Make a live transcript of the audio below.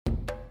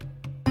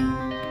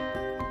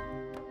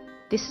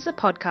This is a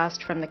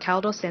podcast from the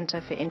Kaldor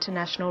Centre for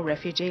International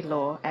Refugee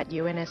Law at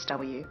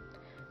UNSW.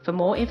 For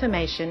more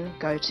information,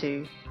 go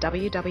to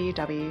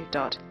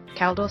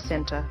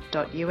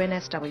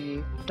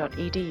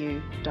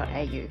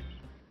www.kaldorcentre.unsw.edu.au.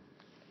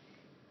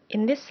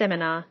 In this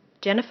seminar,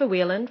 Jennifer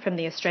Whelan from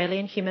the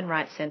Australian Human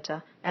Rights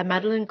Centre and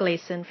Madeline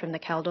Gleeson from the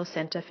Kaldor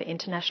Centre for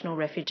International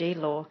Refugee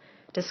Law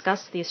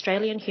discuss the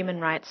Australian Human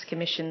Rights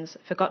Commission's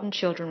Forgotten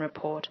Children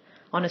report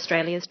on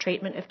Australia's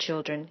treatment of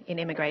children in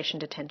immigration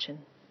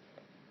detention.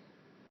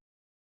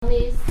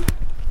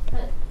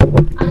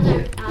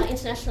 Under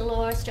international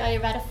law, Australia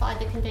ratified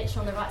the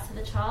Convention on the Rights of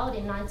the Child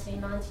in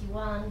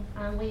 1991.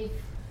 We've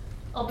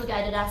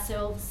obligated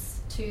ourselves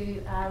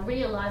to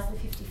realise the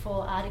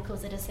 54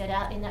 articles that are set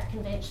out in that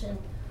convention,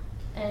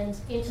 and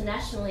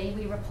internationally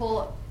we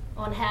report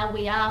on how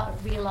we are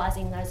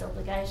realising those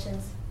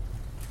obligations.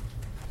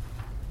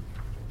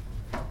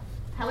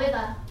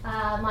 However,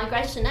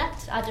 Migration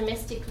Act, our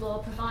domestic law,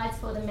 provides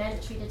for the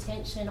mandatory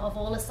detention of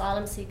all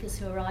asylum seekers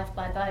who arrive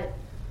by boat.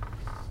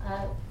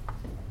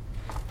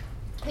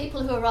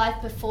 People who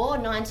arrive before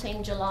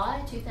 19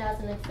 July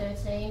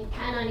 2013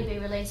 can only be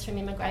released from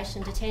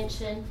immigration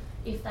detention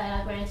if they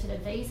are granted a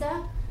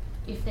visa,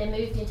 if they're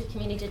moved into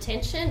community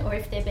detention, or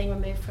if they're being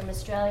removed from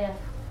Australia.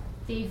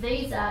 The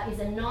visa is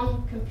a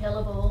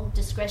non-compellable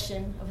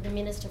discretion of the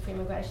Minister for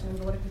Immigration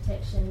and Border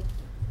Protection.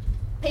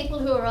 People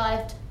who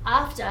arrived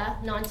after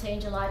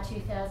 19 July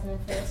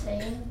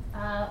 2013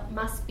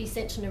 must be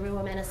sent to Nauru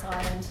or Manus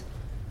Island.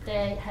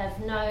 They have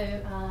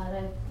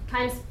their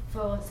claims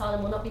for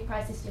asylum will not be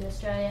processed in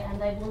Australia, and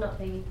they will not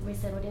be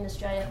resettled in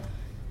Australia.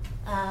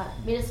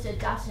 Minister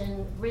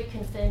Dutton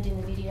reconfirmed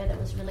in the video that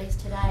was released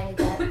today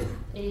that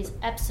it is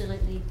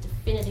absolutely,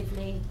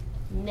 definitively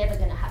never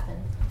going to happen.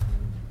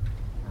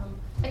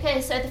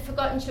 Okay, so the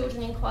Forgotten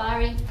Children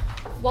Inquiry.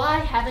 Why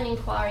have an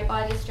inquiry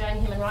by the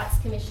Australian Human Rights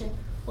Commission?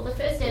 Well, the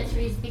first answer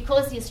is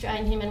because the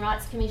Australian Human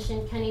Rights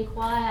Commission can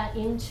inquire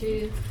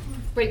into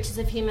breaches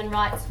of human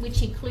rights,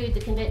 which include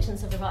the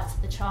Conventions of the Rights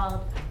of the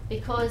Child,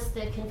 because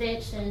the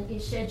Convention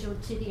is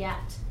scheduled to the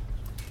Act.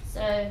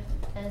 So,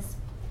 as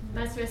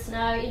most of us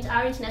know,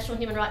 our international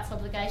human rights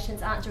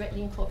obligations aren't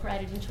directly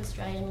incorporated into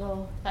Australian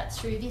law, but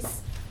through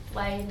this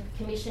way the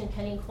Commission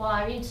can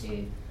inquire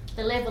into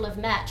the level of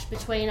match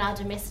between our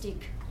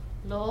domestic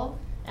law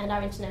and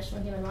our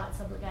international human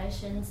rights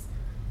obligations.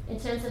 In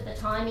terms of the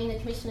timing, the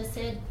Commissioner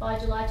said by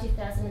July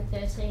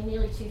 2013,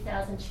 nearly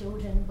 2,000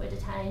 children were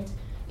detained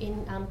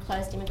in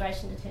closed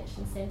immigration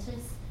detention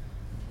centres.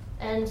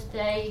 And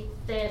the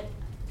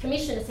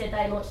Commissioner said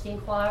they launched the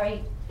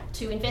inquiry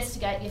to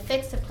investigate the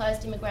effects of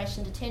closed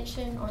immigration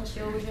detention on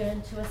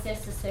children, to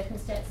assess the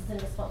circumstances and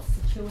responses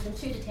of children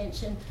to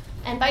detention,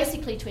 and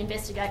basically to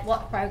investigate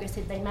what progress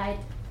had been made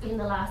in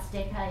the last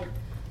decade.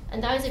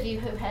 And those of you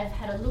who have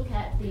had a look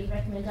at the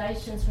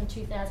recommendations from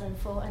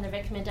 2004 and the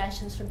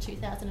recommendations from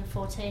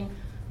 2014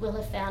 will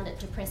have found it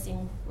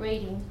depressing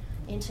reading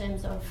in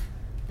terms of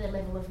the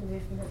level of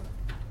movement.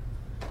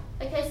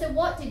 Okay, so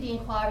what did the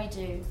inquiry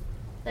do?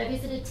 They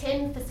visited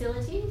 10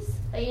 facilities.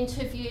 They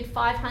interviewed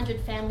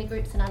 500 family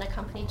groups and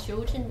unaccompanied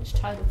children, which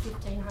totaled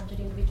 1,500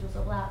 individuals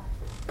all up.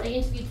 They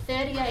interviewed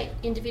 38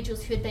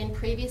 individuals who had been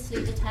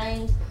previously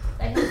detained.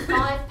 They held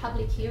 5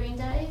 public hearing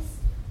days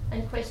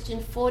and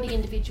questioned 40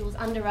 individuals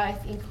under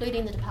oath,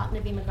 including the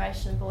Department of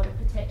Immigration and Border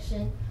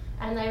Protection,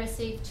 and they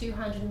received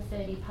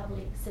 230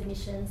 public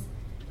submissions,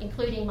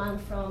 including one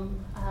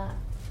from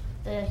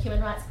the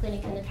Human Rights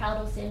Clinic and the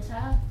Kaldor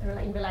Centre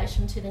in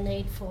relation to the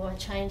need for a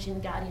change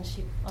in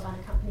guardianship of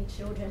unaccompanied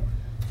children.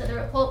 So the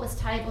report was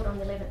tabled on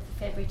the 11th of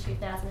February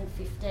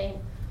 2015.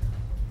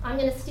 I'm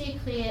going to steer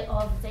clear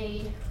of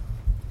the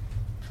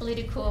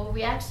political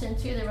reaction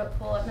to the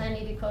report,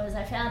 mainly because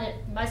I found it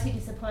mostly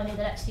disappointing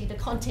that actually the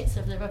contents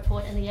of the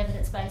report and the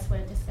evidence base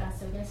weren't discussed,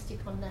 so we're going to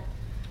stick on that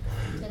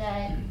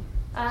today.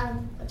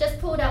 I've just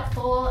pulled up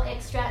 4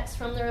 extracts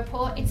from the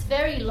report. It's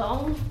very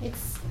long.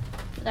 It's,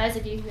 for those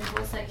of you who have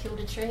also killed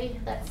a tree,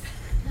 that's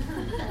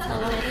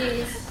how long it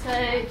is.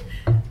 So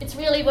it's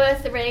really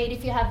worth the read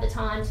if you have the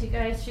time to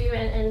go through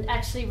and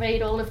actually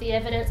read all of the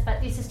evidence,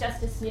 but this is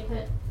just a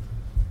snippet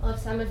of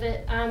some of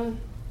it. I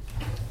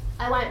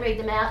won't read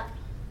them out.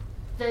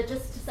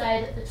 Just to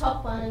say that the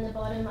top one and the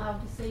bottom are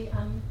obviously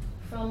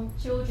from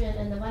children,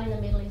 and the one in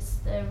the middle is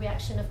the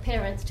reaction of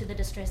parents to the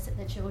distress that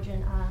their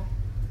children are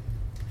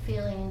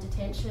feeling in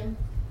detention.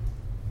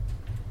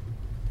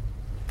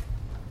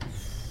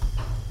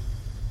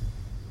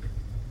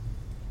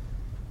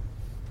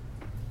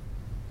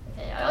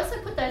 Okay, I also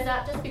put those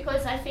up just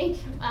because I think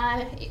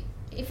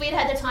if we'd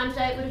had the time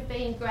today it would have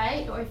been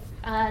great, or if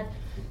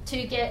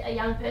to get a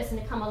young person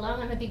to come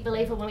along. I'm a big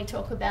believer when we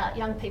talk about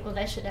young people,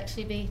 they should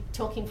actually be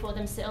talking for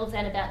themselves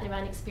and about their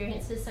own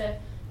experiences. So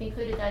we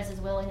included those as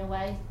well in a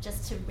way,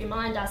 just to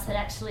remind us that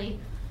actually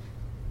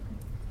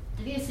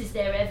this is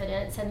their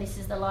evidence and this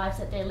is the lives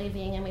that they're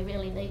living, and we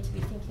really need to be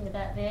thinking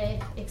about their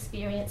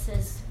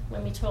experiences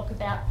when we talk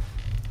about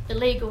the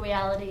legal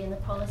reality and the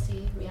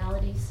policy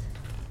realities.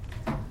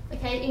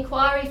 Okay,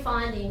 inquiry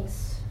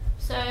findings.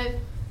 So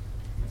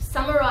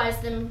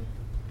summarise them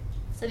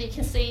so that you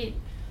can see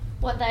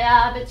what they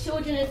are. But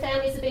children and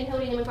families have been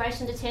held in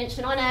immigration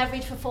detention on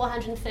average for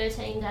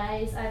 413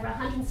 days. Over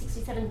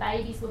 167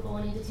 babies were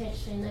born in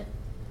detention in the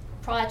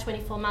prior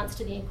 24 months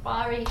to the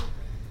inquiry.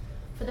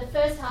 For the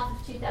first half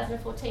of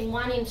 2014,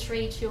 1 in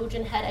 3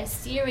 children had a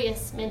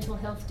serious mental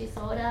health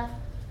disorder,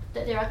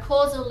 that there are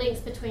causal links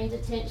between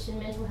detention,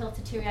 mental health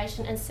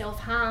deterioration and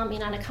self-harm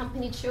in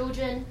unaccompanied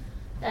children,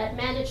 that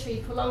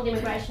mandatory prolonged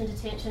immigration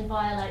detention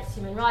violates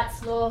human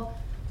rights law,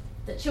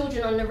 that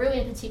children on Nauru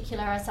in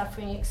particular are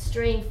suffering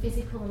extreme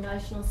physical,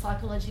 emotional,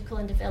 psychological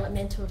and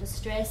developmental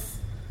distress,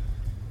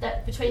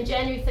 that between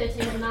January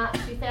 13 and March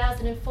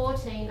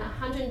 2014,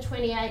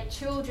 128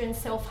 children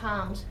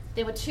self-harmed.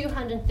 There were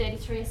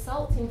 233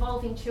 assaults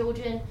involving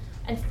children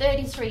and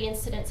 33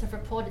 incidents of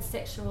reported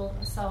sexual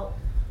assault,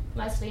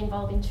 mostly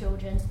involving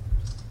children.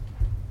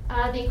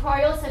 The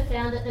inquiry also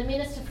found that the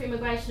Minister for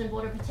Immigration and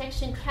Border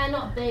Protection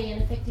cannot be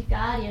an effective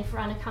guardian for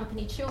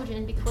unaccompanied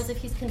children because of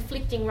his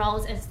conflicting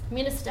roles as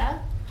Minister,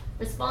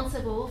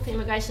 responsible for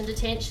immigration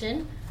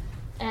detention,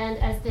 and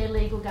as their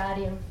legal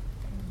guardian.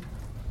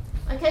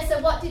 Okay,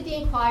 so what did the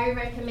inquiry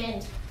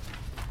recommend?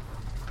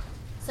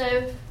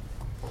 So,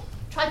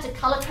 tried to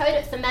colour code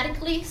it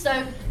thematically.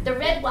 So the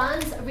red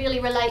ones really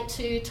relate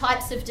to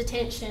types of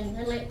detention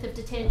and length of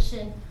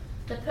detention.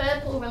 The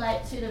purple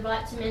relate to the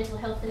right to mental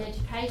health and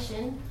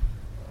education.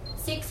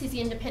 6 is the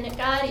independent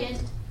guardian.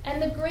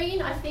 And the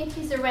green, I think,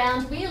 is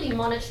around really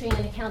monitoring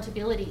and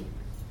accountability.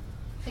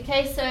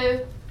 Okay,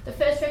 so the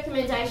first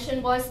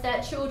recommendation was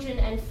that children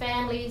and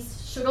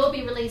families should all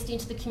be released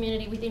into the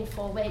community within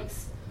 4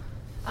 weeks.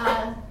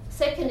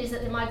 Second is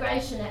that the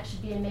Migration Act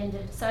should be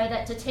amended so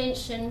that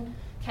detention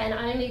can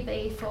only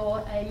be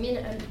for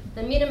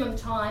the minimum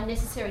time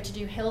necessary to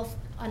do health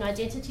and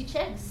identity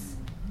checks.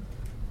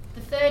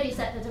 The third is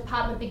that the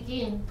department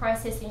begin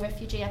processing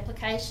refugee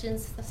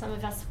applications. Some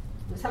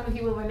of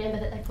you will remember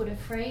that they put a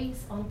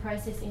freeze on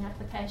processing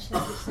applications,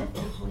 which left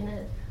people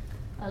in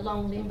a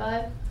long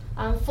limbo.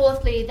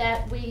 Fourthly,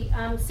 that we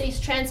cease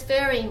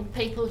transferring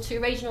people to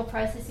regional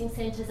processing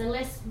centres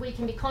unless we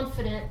can be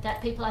confident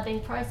that people are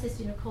being processed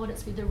in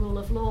accordance with the rule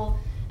of law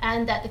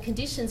and that the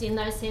conditions in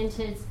those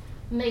centres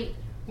meet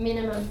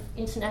minimum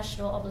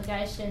international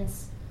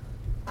obligations.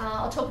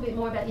 I'll talk a bit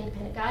more about the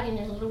independent guardian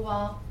in a little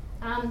while.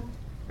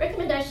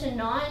 Recommendation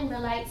 9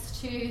 relates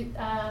to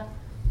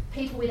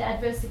people with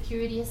adverse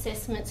security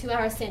assessments who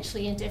are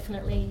essentially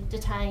indefinitely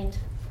detained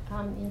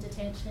in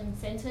detention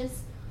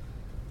centres.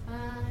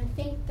 I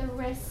think the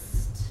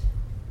rest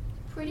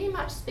pretty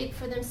much speak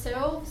for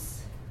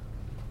themselves.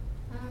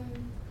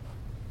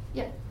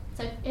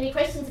 So any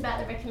questions about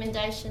the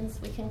recommendations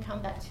we can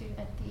come back to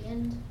at the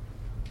end.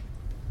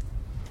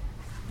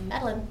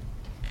 Madeline.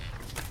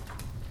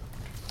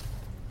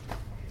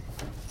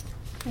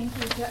 Thank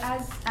you. So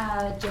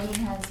as Jenny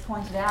has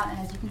pointed out, and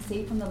as you can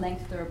see from the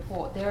length of the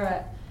report, there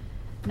are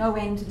no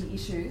end to the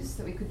issues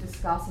that we could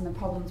discuss and the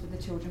problems with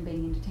the children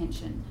being in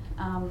detention.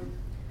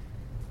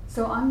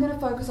 So I'm going to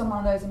focus on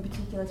one of those in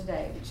particular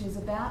today, which is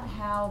about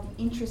how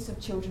the interests of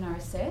children are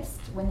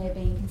assessed when they're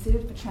being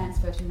considered for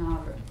transfer to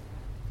Nauru,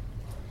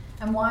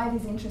 and why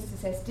these interests are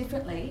assessed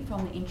differently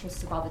from the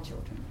interests of other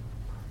children.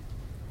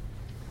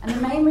 And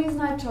the main reason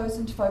I've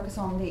chosen to focus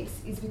on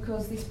this is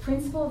because this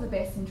principle of the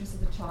best interest of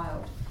the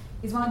child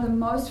is one of the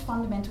most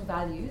fundamental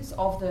values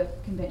of the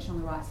Convention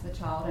on the Rights of the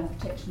Child and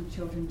protection of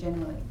children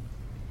generally.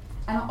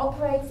 And it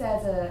operates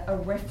as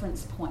a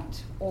reference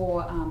point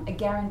or a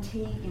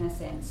guarantee, in a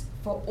sense,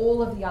 for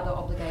all of the other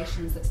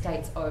obligations that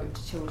states owe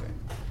to children.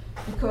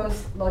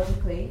 Because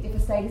logically, if a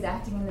state is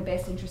acting in the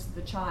best interest of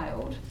the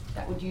child,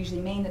 that would usually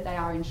mean that they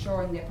are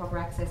ensuring their proper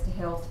access to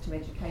health, to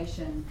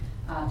education,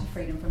 to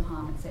freedom from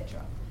harm,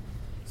 etc.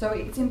 So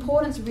its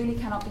importance really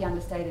cannot be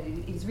understated.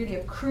 It is really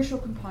a crucial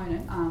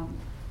component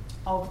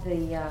of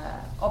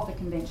the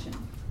Convention.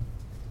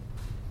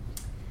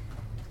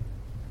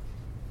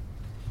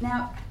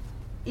 Now,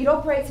 it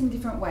operates in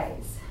different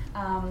ways.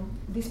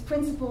 This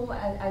principle,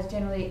 as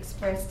generally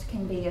expressed,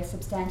 can be a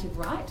substantive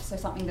right, so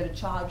something that a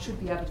child should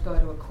be able to go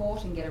to a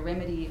court and get a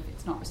remedy if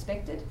it's not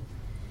respected.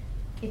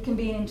 It can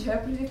be an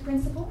interpretative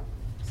principle,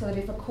 so that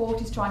if a court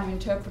is trying to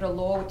interpret a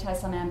law which has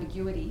some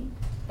ambiguity,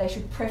 they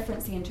should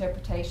preference the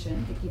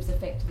interpretation that gives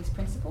effect to this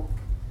principle.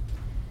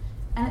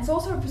 And it's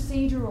also a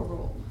procedural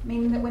rule,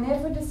 meaning that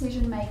whenever a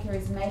decision maker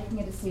is making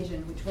a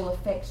decision which will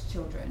affect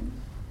children,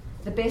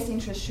 the best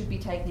interest should be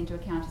taken into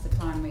account as a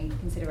primary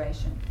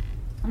consideration.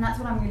 And that's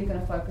what I'm really going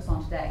to focus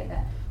on today,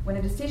 that when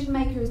a decision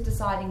maker is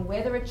deciding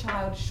whether a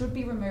child should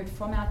be removed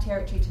from our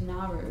territory to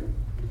Nauru,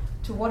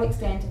 to what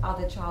extent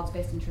are the child's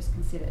best interests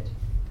considered?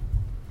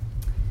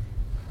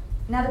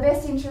 Now, the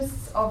best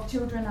interests of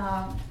children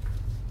are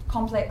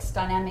complex,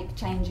 dynamic,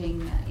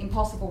 changing,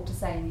 impossible to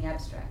say in the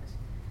abstract.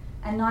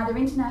 And neither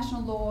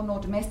international law nor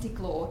domestic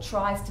law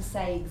tries to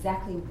say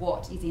exactly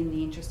what is in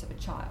the interest of a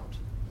child.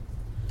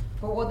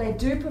 But what they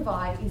do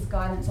provide is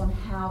guidance on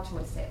how to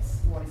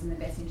assess what is in the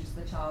best interest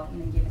of the child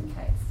in a given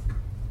case.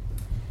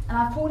 And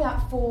I've pulled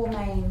out 4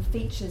 main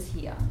features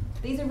here.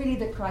 These are really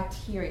the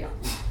criteria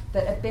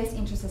that a best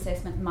interest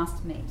assessment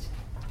must meet.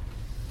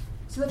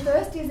 So the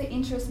first is that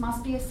interest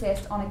must be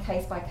assessed on a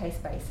case-by-case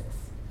basis.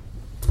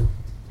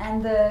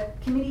 And the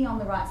Committee on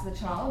the Rights of the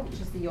Child, which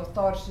is the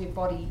authoritative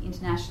body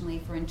internationally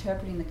for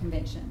interpreting the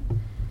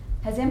Convention,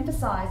 has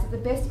emphasised that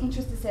the best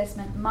interest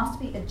assessment must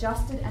be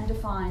adjusted and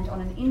defined on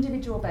an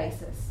individual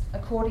basis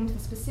according to the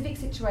specific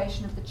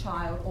situation of the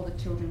child or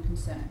the children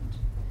concerned.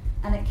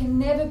 And it can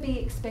never be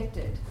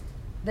expected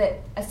that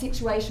a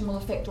situation will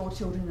affect all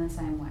children in the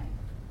same way,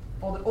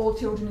 or that all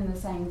children in the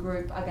same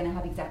group are going to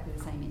have exactly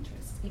the same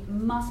interests. It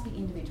must be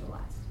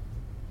individualised.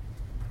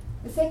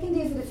 The second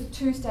is that it's a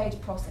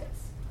two-stage process.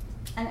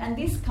 And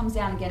this comes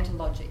down again to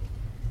logic.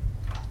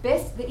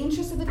 Best, the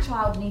interests of the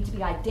child need to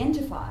be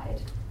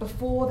identified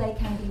before they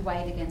can be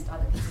weighed against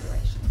other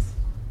considerations.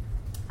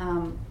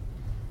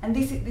 And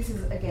this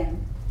is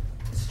again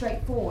a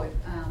straightforward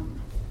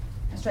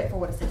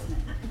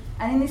assessment.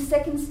 And in this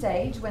second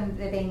stage, when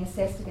they're being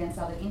assessed against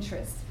other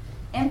interests,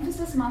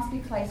 emphasis must be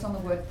placed on the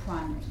word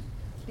primary.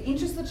 The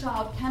interests of the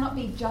child cannot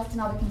be just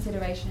another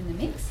consideration in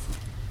the mix.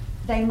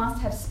 They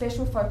must have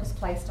special focus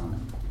placed on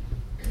them.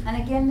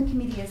 And again, the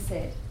committee has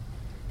said,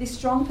 this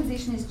strong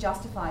position is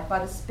justified by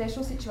the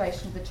special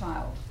situation of the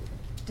child: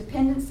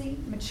 dependency,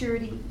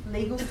 maturity,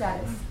 legal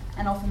status,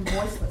 and often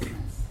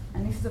voicelessness.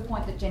 And this is a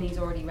point that Jenny's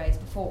already raised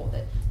before,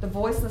 that the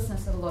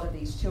voicelessness of a lot of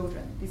these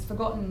children. This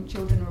Forgotten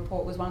Children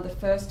report was one of the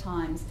first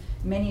times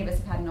many of us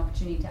have had an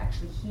opportunity to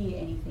actually hear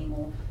anything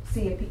or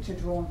see a picture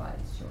drawn by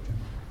these children.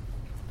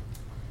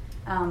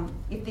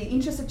 If the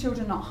interests of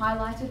children are not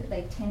highlighted,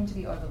 they tend to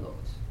be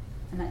overlooked.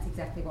 And that's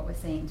exactly what we're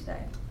seeing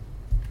today.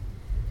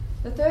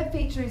 The third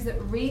feature is that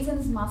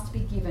reasons must be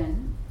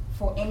given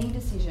for any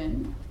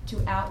decision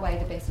to outweigh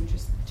the best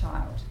interests of the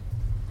child.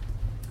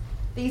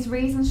 These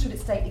reasons should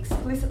state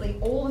explicitly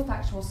all the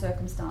factual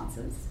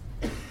circumstances,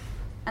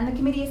 and the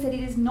committee has said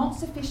it is not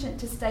sufficient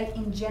to state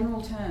in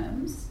general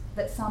terms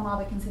that some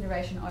other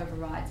consideration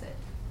overrides it.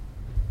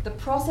 The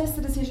process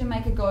the decision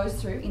maker goes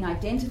through in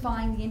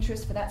identifying the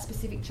interests for that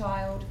specific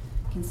child,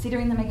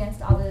 considering them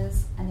against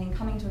others, and then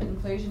coming to a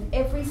conclusion,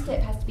 every step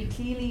has to be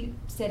clearly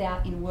set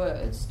out in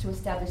words to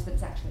establish that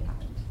it's actually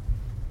happened.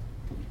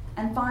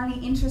 And finally,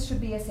 interest should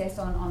be assessed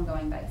on an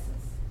ongoing basis.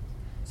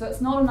 So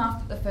it's not enough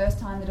that the first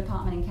time the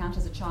department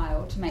encounters a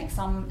child to make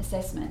some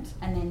assessment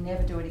and then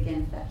never do it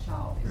again for that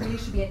child. It really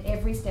should be at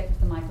every step of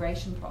the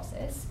migration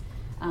process.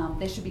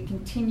 There should be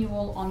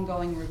continual,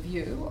 ongoing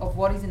review of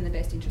what is in the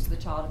best interest of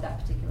the child at that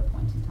particular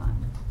point in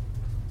time.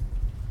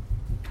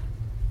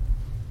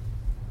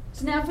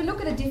 So now if we look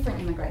at a different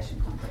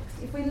immigration context,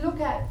 if we look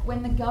at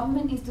when the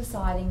government is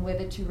deciding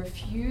whether to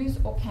refuse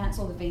or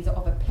cancel the visa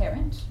of a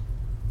parent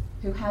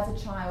who has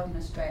a child in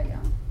Australia,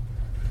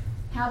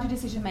 how do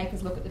decision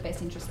makers look at the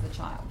best interest of the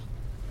child?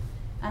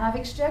 And I've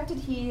extracted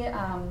here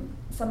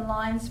some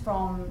lines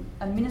from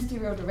a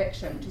ministerial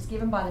direction which is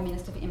given by the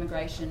Minister for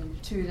Immigration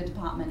to the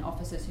department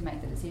officers who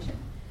make the decision.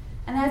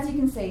 And as you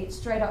can see,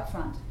 straight up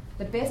front,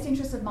 the best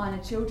interests of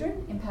minor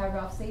children, in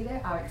paragraph C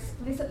there, are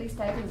explicitly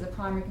stated as a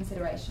primary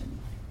consideration.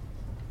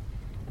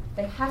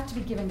 They have to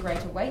be given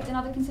greater weight than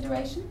other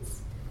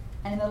considerations.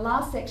 And in the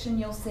last section,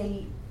 you'll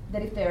see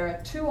that if there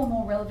are 2 or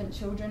more relevant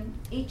children,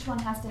 each one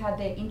has to have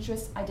their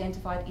interests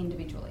identified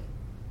individually.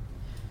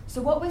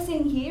 So what we're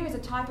seeing here is a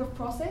type of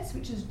process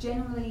which is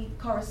generally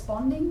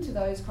corresponding to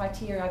those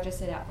criteria I've just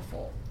set out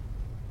before.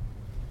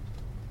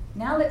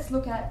 Now let's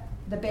look at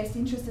the best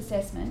interest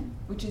assessment,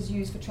 which is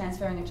used for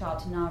transferring a child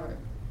to Nauru.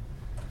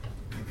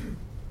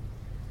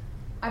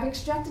 I've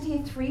extracted here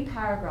 3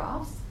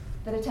 paragraphs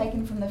that are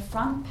taken from the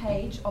front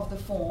page of the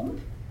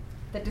form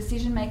that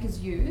decision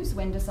makers use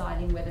when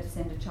deciding whether to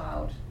send a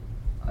child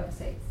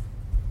overseas.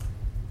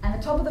 And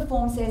the top of the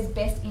form says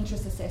best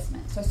interest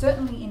assessment. So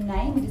certainly in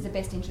name it is a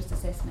best interest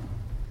assessment.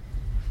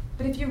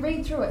 But if you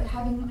read through it,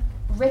 having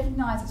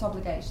recognised its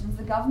obligations,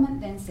 the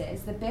government then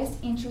says the best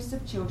interests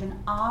of children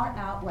are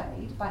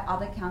outweighed by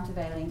other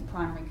countervailing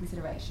primary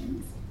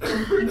considerations,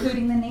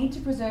 including the need to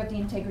preserve the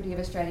integrity of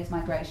Australia's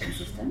migration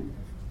system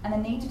and the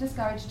need to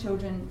discourage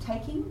children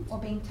taking or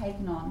being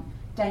taken on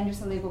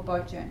dangerous illegal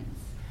boat journeys.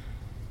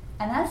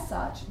 And as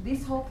such,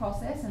 this whole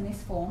process and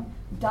this form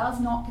does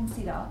not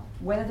consider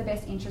whether the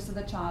best interests of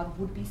the child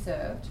would be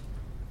served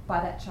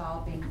by that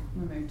child being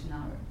removed to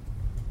Nauru.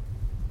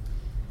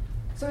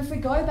 So if we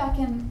go back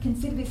and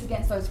consider this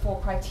against those 4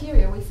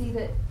 criteria, we see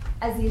that,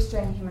 as the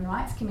Australian Human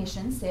Rights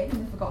Commission said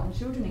in the Forgotten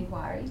Children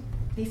Inquiry,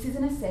 this is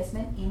an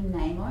assessment in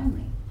name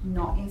only,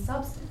 not in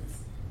substance.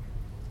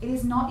 It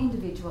is not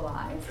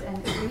individualised,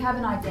 and we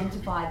haven't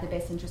identified the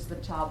best interests of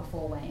the child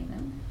before weighing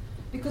them.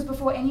 Because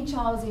before any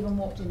child has even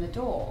walked in the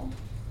door,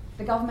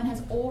 the government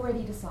has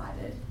already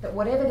decided that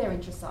whatever their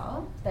interests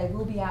are, they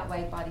will be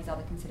outweighed by these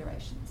other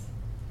considerations.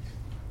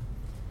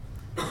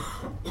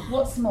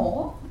 What's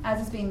more, as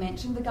has been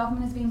mentioned, the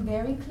government has been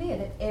very clear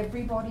that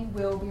everybody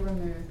will be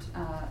removed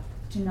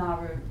to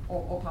Nauru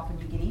or Papua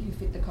New Guinea who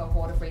fit the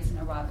cohort of recent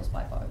arrivals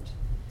by boat.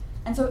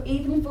 And so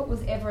even if it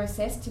was ever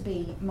assessed to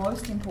be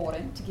most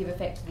important to give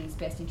effect to these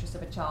best interests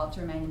of a child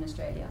to remain in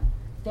Australia,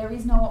 there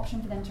is no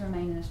option for them to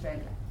remain in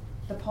Australia.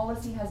 The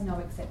policy has no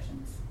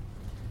exceptions.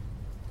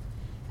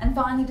 And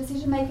finally,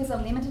 decision makers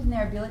are limited in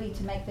their ability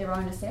to make their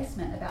own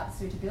assessment about the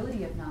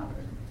suitability of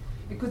Nauru,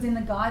 because in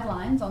the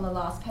guidelines on the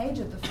last page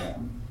of the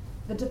form,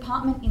 the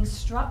department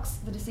instructs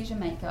the decision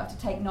maker to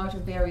take note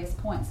of various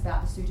points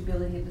about the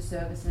suitability of the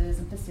services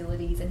and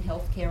facilities and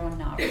healthcare on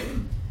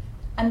Nauru.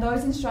 And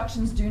those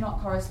instructions do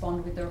not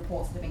correspond with the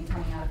reports that have been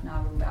coming out of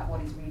Nauru about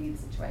what is really the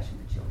situation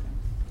for children.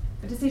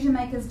 But decision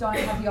makers don't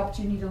have the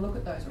opportunity to look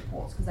at those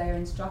reports because they are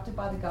instructed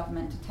by the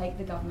government to take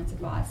the government's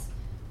advice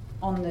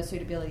on the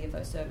suitability of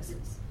those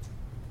services.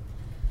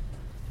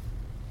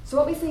 So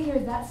what we see here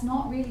is that's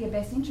not really a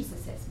best interest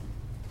assessment.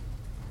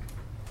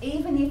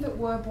 Even if it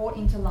were brought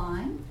into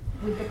line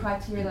with the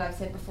criteria that I've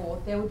said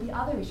before, there would be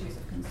other issues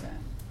of concern.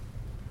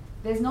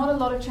 There's not a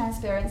lot of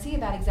transparency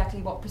about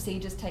exactly what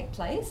procedures take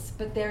place,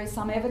 but there is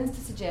some evidence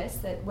to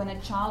suggest that when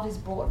a child is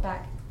brought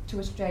back to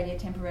Australia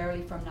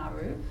temporarily from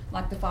Nauru,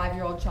 like the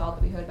 5-year-old child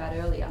that we heard about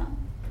earlier,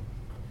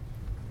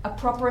 a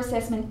proper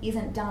assessment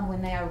isn't done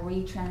when they are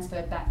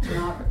re-transferred back to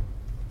Nauru.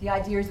 The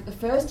idea is that the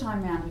first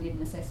time round we did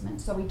an assessment,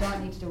 so we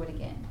don't need to do it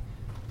again.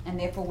 And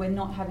therefore we're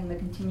not having the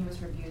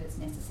continuous review that's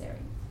necessary.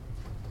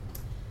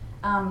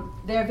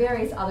 There are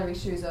various other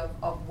issues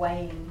of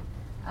weighing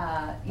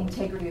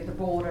integrity of the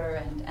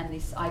border and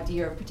this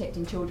idea of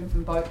protecting children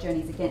from boat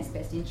journeys against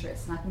best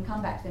interests. And I can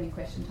come back to them in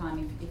question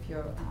time if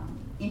you're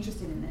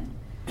interested in them.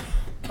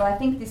 But I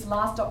think this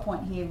last dot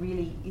point here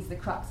really is the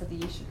crux of the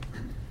issue.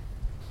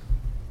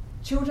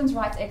 Children's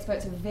rights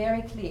experts are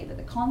very clear that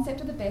the concept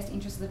of the best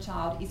interest of the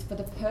child is for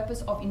the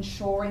purpose of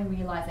ensuring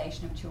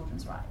realisation of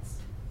children's rights.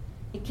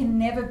 It can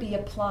never be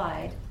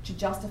applied to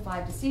justify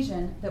a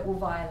decision that will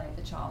violate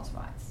the child's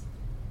rights.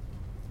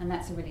 And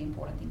that's a really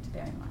important thing to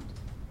bear in mind.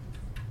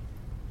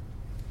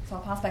 So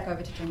I'll pass back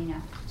over to Jenny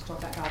now to talk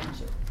about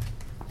guardianship.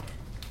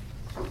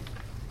 Okay.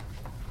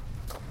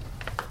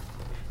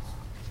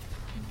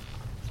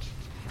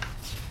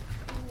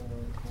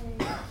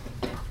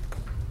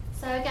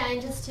 So again,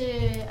 just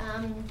to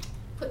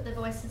put the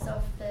voices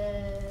of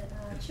the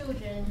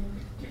children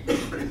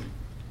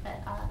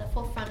at the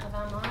forefront of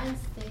our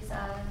minds, these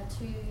are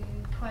 2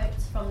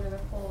 quotes from the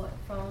report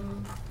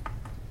from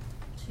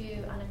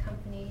 2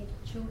 unaccompanied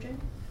children.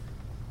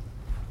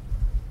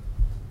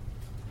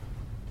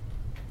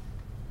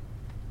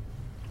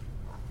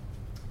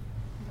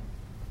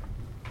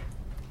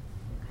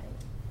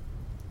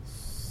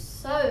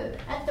 So,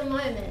 at the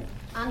moment,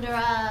 under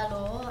our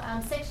law,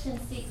 Section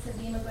 6 of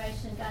the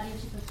Immigration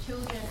Guardianship of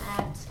Children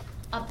Act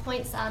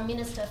appoints our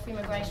Minister for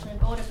Immigration and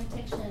Border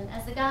Protection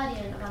as the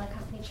guardian of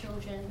unaccompanied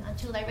children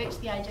until they reach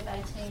the age of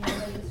 18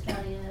 and leave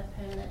Australia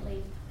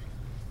permanently.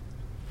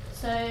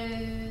 So,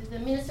 the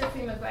Minister for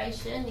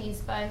Immigration is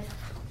both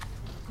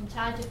in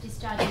charge of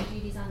discharging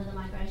duties under the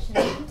Migration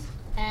Act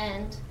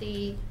and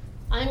the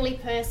only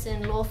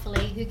person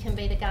lawfully who can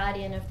be the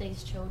guardian of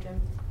these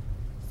children.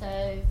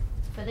 So,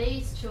 for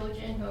these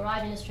children who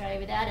arrive in Australia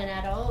without an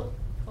adult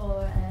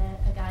or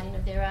a guardian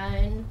of their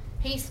own,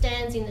 he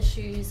stands in the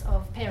shoes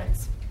of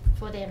parents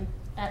for them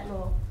at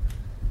law.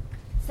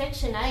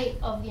 Section 8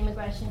 of the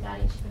Immigration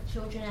Guardianship of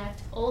Children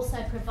Act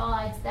also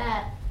provides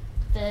that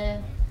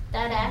that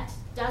Act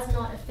does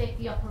not affect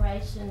the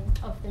operation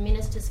of the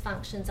Minister's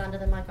functions under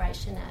the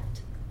Migration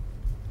Act.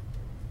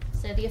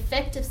 So the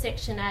effect of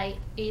Section 8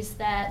 is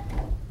that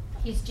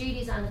his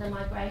duties under the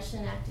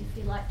Migration Act, if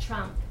you like,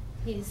 trump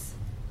his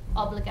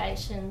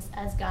obligations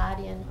as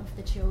guardian of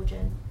the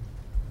children.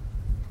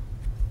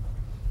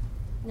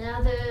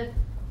 Now the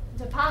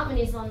department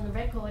is on the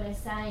record as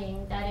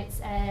saying that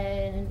it's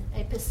a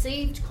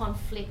perceived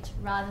conflict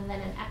rather than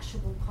an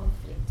actual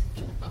conflict.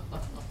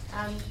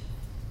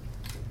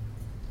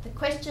 The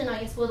question,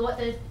 I guess, well, what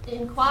the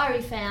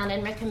inquiry found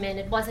and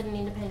recommended was that an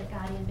independent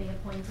guardian be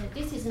appointed.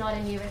 This is not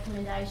a new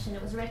recommendation.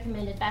 It was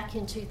recommended back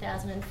in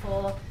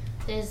 2004.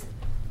 There's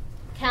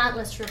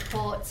countless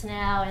reports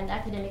now and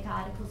academic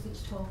articles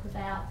which talk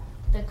about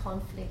the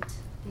conflict,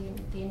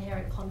 the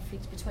inherent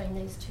conflict between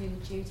these 2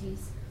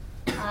 duties.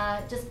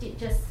 Just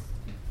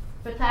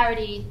for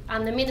clarity,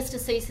 the Minister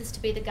ceases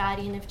to be the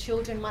guardian of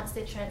children once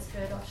they're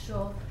transferred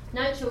offshore.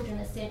 No children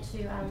are sent to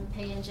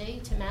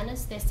PNG, to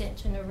Manus, they're sent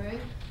to Nauru,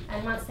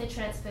 and once they're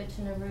transferred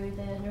to Nauru,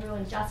 the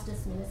Nauruan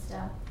Justice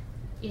Minister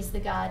is the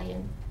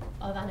guardian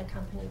of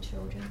unaccompanied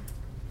children.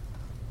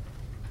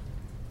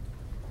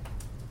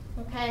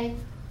 Okay.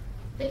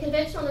 The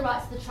Convention on the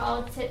Rights of the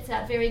Child sets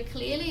out very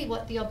clearly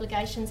what the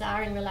obligations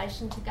are in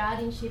relation to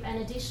guardianship,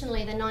 and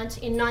additionally, in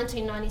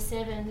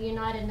 1997, the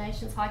United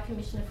Nations High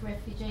Commissioner for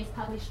Refugees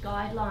published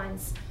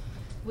guidelines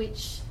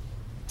which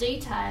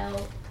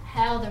detail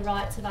how the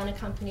rights of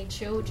unaccompanied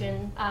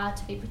children are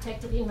to be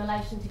protected in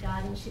relation to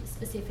guardianship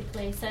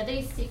specifically. So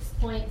these 6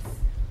 points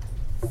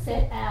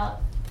set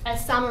out a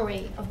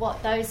summary of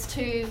what those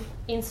 2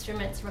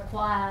 instruments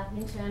require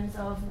in terms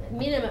of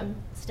minimum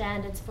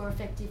standards for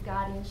effective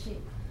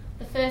guardianship.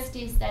 The first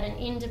is that an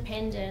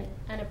independent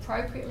and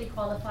appropriately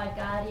qualified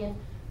guardian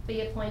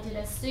be appointed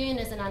as soon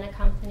as an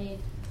unaccompanied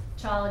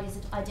child is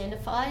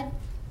identified,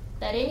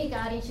 that any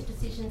guardianship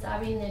decisions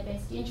are in their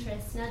best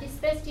interests. Now, this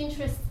best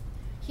interest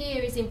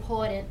here is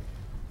important.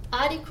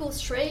 Article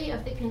 3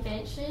 of the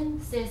Convention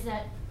says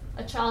that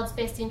a child's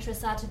best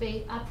interests are to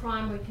be a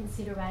primary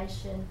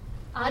consideration.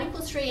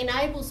 Article 3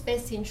 enables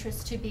best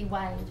interests to be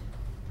weighed.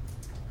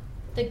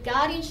 The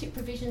guardianship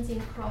provisions in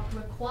CROP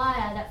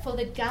require that for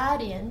the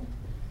guardian,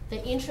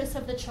 the interests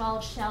of the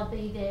child shall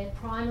be their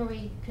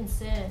primary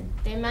concern,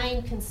 their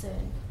main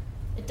concern.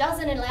 It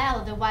doesn't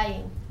allow the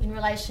weighing in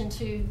relation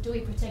to, do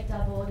we protect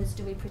our borders,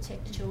 do we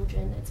protect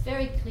children? It's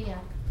very clear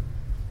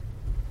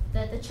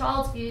that the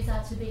child's views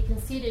are to be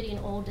considered in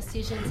all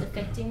decisions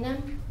affecting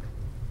them.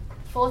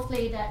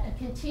 Fourthly, that a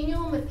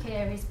continuum of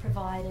care is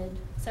provided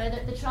so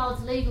that the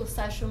child's legal,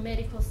 social,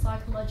 medical,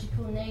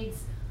 psychological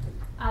needs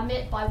are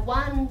met by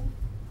one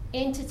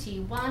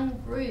entity, one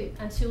group,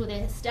 until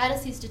their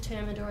status is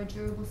determined or a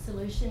durable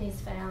solution is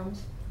found.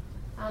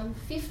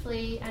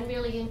 Fifthly, and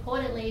really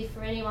importantly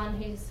for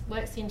anyone who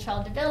works in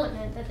child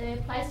development, that they're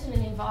placed in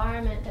an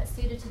environment that's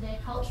suited to their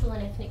cultural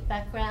and ethnic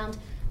background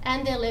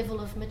and their level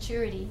of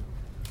maturity.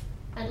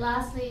 And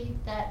lastly,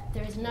 that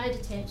there is no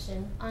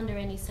detention under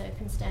any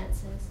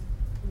circumstances.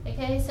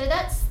 Okay, so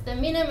that's the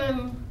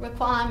minimum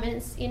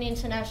requirements in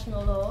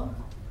international law.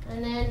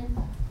 And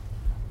then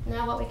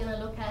now what we're going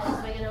to look at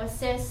is we're going to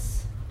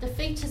assess the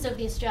features of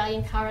the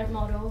Australian current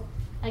model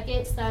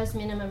against those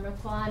minimum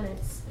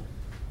requirements.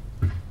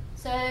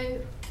 So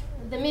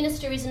the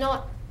Minister is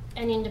not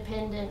an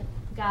independent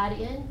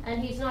guardian,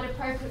 and he's not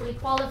appropriately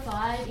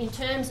qualified in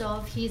terms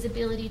of his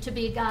ability to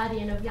be a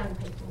guardian of young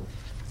people.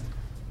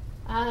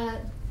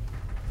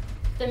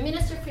 The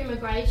Minister for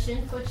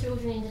Immigration for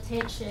Children in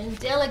Detention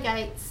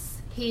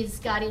delegates his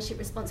guardianship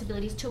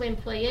responsibilities to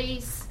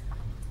employees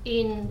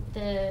in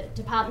the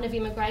Department of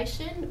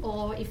Immigration,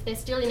 or if they're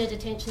still in a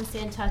detention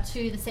centre,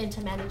 to the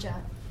centre manager.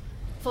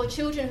 For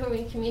children who are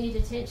in community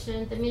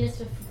detention,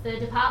 the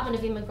Department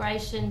of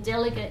Immigration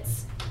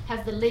delegates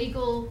have the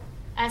legal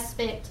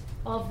aspect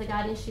of the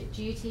guardianship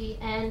duty,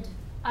 and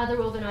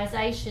other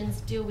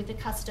organisations deal with the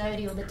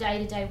custodial, the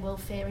day-to-day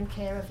welfare and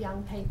care of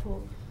young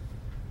people.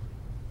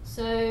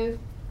 So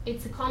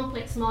it's a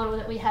complex model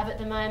that we have at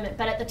the moment,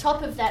 but at the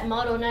top of that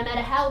model, no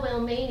matter how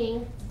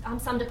well-meaning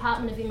some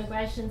Department of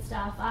Immigration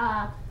staff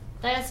are,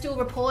 they are still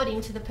reporting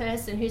to the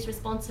person who's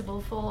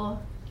responsible for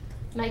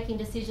making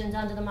decisions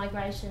under the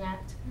Migration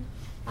Act.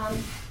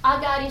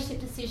 Are guardianship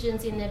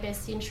decisions in their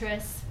best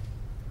interests?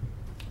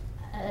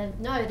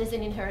 No, there's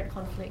an inherent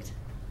conflict.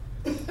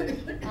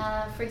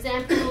 For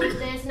example,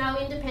 there's no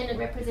independent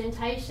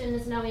representation,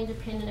 there's no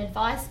independent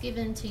advice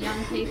given to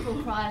young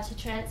people prior to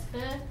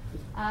transfer.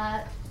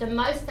 The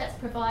most that's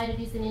provided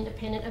is an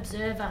independent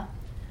observer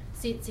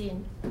sits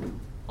in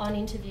on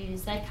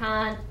interviews. They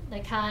can't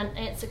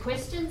answer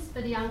questions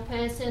for the young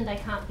person, they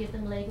can't give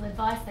them legal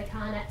advice, they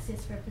can't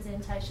access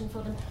representation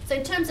for them. So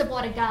in terms of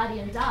what a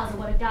guardian does, or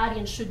what a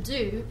guardian should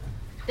do,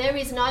 there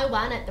is no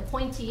one at the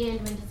pointy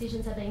end when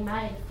decisions are being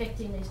made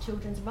affecting these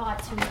children's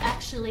rights who is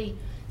actually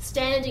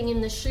standing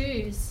in the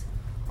shoes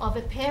of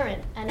a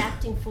parent and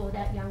acting for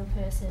that young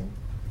person.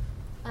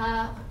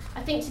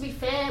 I think, to be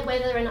fair,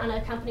 whether an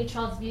unaccompanied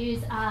child's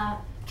views are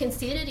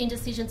considered in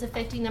decisions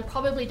affecting them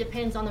probably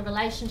depends on the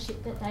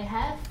relationship that they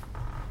have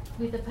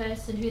with the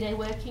person who they're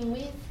working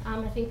with.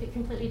 I think it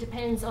completely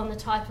depends on the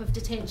type of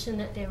detention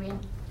that they're in.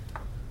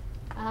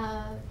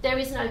 There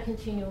is no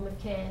continuum of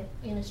care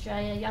in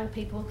Australia. Young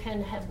people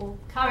can have, well,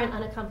 current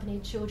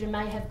unaccompanied children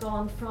may have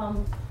gone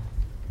from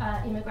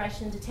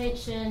immigration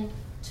detention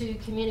to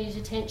community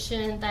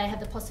detention. They have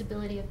the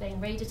possibility of being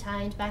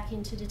redetained back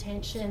into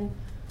detention.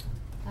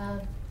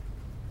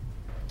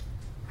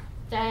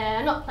 They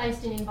are not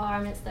placed in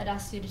environments that are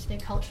suited to their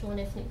cultural and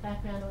ethnic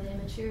background or their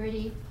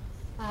maturity.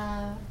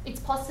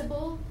 It's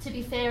possible, to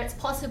be fair, it's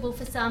possible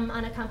for some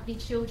unaccompanied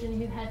children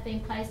who have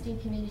been placed in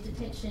community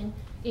detention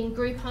in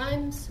group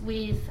homes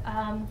with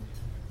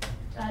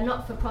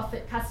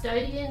not-for-profit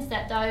custodians,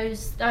 that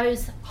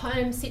those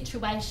home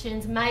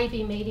situations may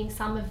be meeting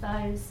some of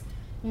those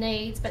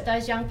needs, but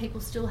those young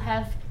people still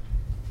have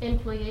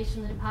employees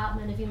from the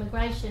Department of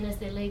Immigration as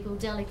their legal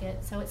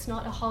delegate, so it's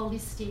not a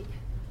holistic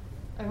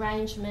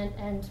arrangement,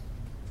 and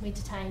we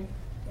detain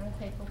young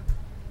people.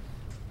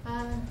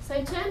 So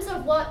in terms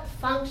of what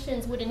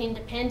functions would an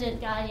independent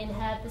guardian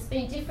have, there's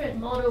been different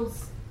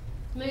models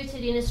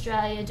mooted in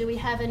Australia. Do we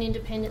have an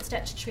independent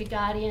statutory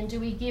guardian? Do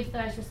we give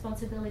those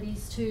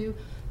responsibilities to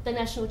the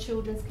National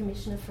Children's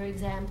Commissioner, for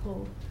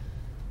example?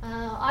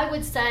 I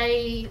would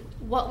say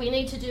what we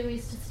need to do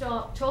is to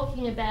stop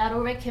talking about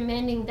or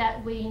recommending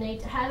that we need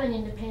to have an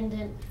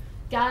independent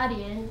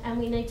guardian, and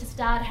we need to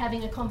start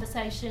having a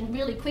conversation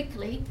really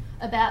quickly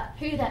about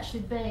who that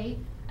should be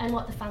and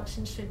what the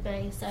functions should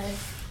be. So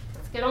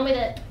let's get on with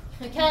it.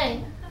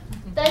 Okay,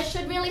 they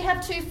should really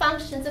have two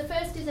functions. The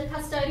first is a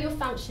custodial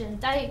function.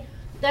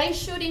 They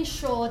should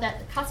ensure that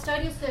the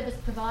custodial service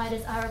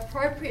providers are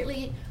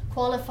appropriately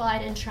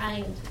qualified and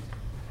trained,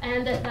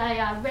 and that they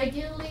are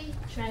regularly,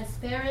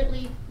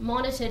 transparently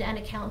monitored and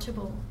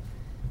accountable.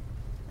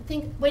 I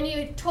think when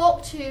you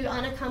talk to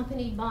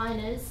unaccompanied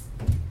minors,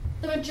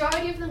 the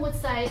majority of them would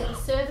say that the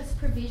service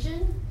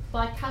provision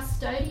by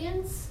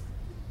custodians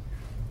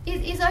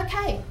is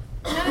okay.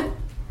 You know,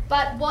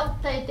 But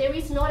what there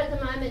is not at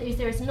the moment is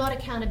there is not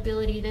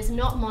accountability, there's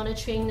not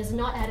monitoring, there's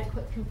not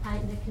adequate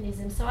complaint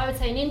mechanisms. So I would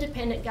say an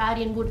independent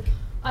guardian would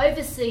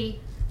oversee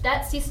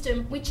that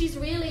system, which is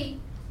really,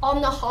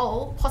 on the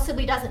whole,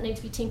 possibly doesn't need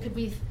to be tinkered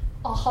with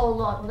a whole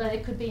lot, although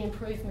there could be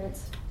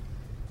improvements.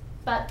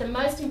 But the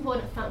most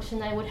important function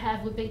they would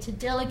have would be to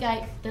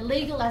delegate the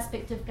legal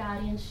aspect of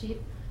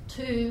guardianship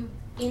to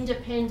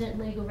independent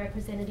legal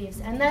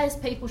representatives. And those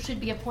people should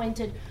be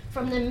appointed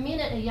from the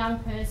minute a young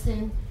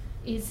person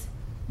is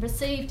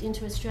received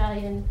into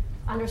Australian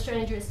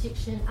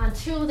jurisdiction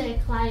until their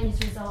claim is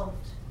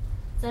resolved.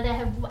 So they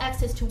have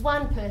access to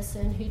one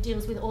person who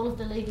deals with all of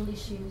the legal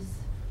issues.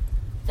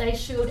 They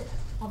should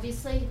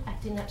obviously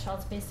act in that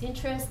child's best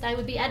interest. They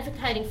would be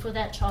advocating for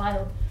that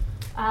child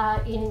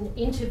in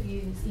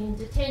interviews, in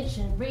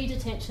detention,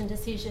 re-detention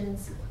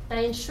decisions.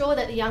 They ensure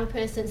that the young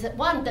person's,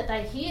 that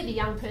they hear the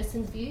young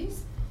person's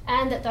views,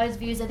 and that those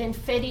views are then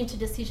fed into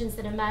decisions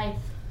that are made,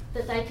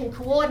 that they can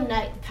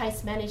coordinate the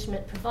case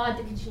management, provide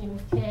the continuum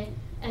of care,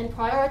 and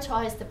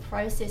prioritise the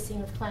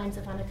processing of claims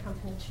of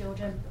unaccompanied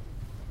children.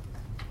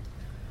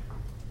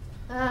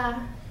 I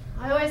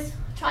always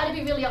try to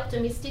be really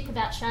optimistic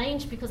about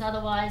change, because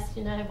otherwise,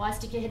 why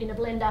stick your head in a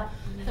blender?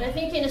 But I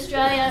think in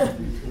Australia,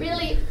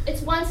 really,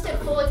 it's one step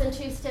forwards and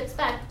two steps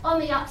back. On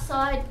the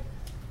upside,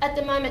 at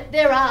the moment,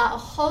 there are a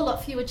whole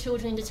lot fewer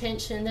children in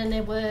detention than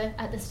there were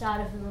at the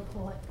start of the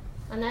report.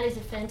 And that is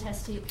a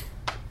fantastic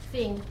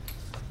thing.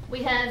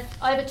 We have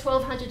over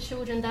 1,200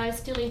 children, though,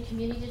 still in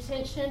community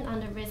detention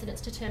under residence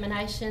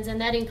determinations,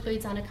 and that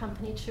includes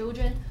unaccompanied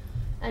children.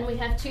 And we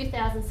have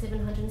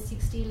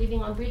 2,760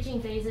 living on bridging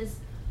visas,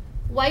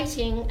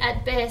 waiting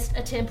at best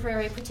a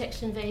temporary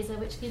protection visa,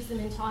 which gives them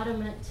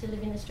entitlement to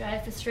live in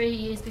Australia for 3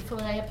 years before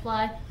they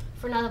apply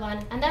for another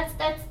one. And that's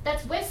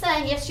we're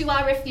saying, yes, you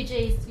are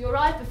refugees. You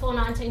arrived before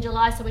 19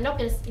 July, so we're not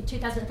going to, in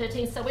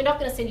 2013, so we're not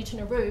going to send you to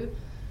Nauru.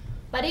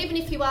 But even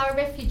if you are a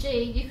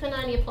refugee, you can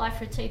only apply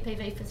for a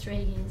TPV for 3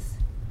 years.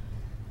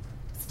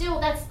 Still,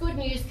 that's good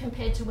news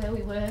compared to where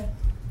we were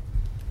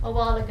a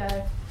while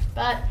ago.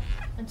 But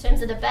in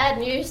terms of the bad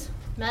news,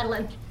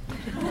 Madeline.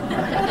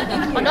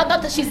 Well, not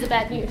that she's the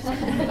bad news.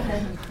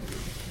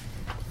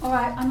 All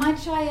right, I might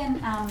try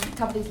and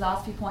cover these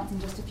last few points in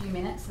just a few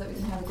minutes so that we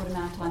can have a good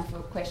amount of time for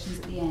questions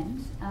at the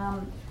end.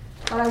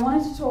 But I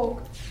wanted to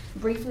talk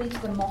briefly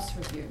to the Moss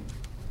review.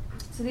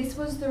 So this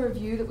was the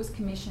review that was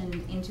commissioned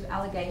into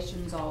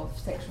allegations of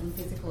sexual and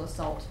physical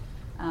assault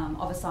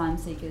of asylum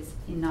seekers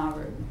in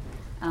Nauru,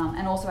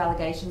 and also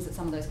allegations that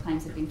some of those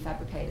claims had been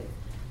fabricated.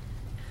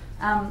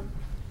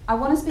 I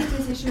want to speak to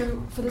this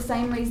issue for the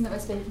same reason that we're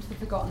speaking to the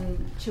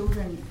Forgotten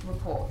Children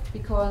report,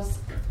 because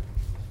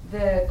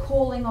the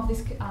calling of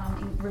this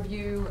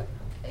review,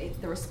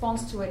 the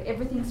response to it,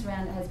 everything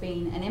surrounding it has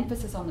been an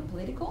emphasis on the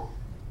political,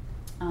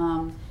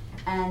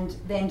 and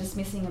then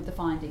dismissing of the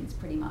findings,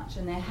 pretty much.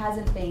 And there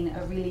hasn't been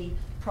a really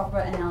proper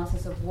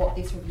analysis of what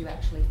this review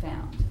actually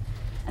found.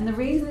 And the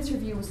reason this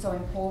review was so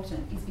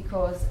important is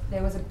because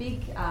there was a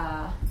big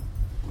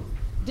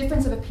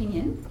difference of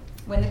opinion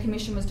when the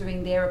Commission was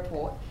doing their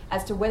report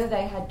as to whether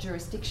they had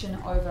jurisdiction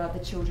over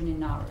the children in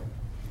Nauru.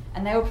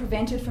 And they were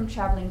prevented from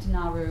travelling to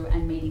Nauru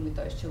and meeting with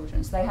those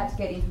children, so they had to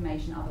get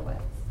information other ways.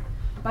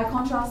 By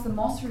contrast, the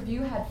Moss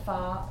review had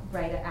far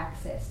greater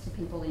access to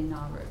people in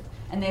Nauru,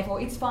 and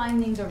therefore its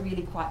findings are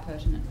really quite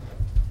pertinent.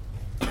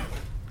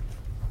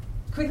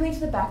 Quickly to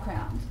the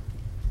background.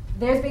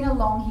 There's been a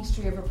long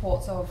history of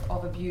reports of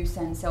abuse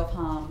and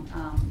self-harm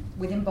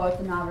within both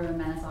the Nauru and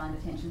Manus Island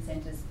detention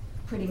centres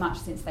pretty much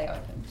since they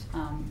opened.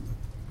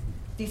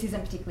 This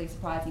isn't particularly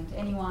surprising to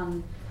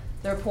anyone.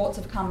 The reports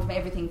have come from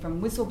everything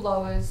from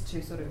whistleblowers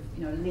to sort of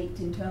leaked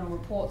internal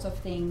reports of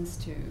things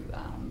to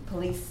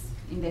police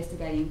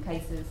investigating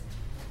cases.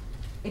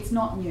 It's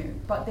not new,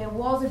 but there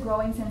was a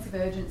growing sense of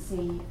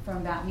urgency from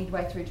about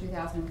midway through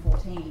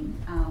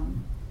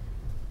 2014.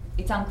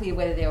 It's unclear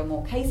whether there were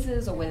more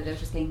cases or whether there was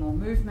just getting more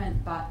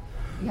movement, but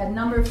we had a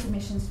number of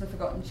submissions to the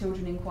Forgotten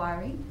Children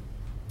Inquiry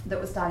that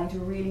was starting to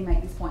really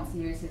make this point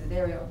seriously, that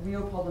there are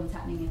real problems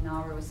happening in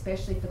Nauru,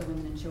 especially for the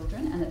women and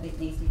children, and that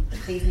these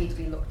need to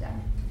be looked at.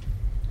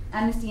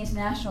 Amnesty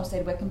International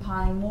said we're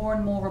compiling more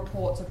and more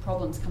reports of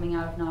problems coming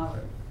out of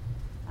Nauru.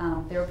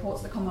 There are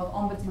reports the Commonwealth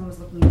Ombudsman was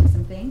looking into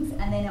some things,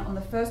 and then on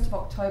the 1st of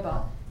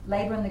October,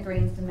 Labor and the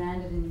Greens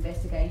demanded an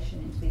investigation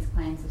into these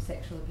claims of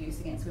sexual abuse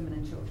against women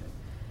and children.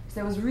 So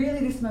there was really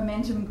this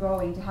momentum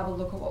growing to have a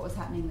look at what was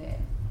happening there.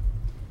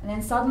 And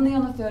then suddenly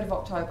on the 3rd of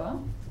October,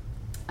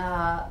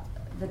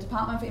 the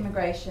Department for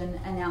Immigration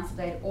announced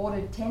that they had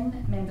ordered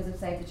 10 members of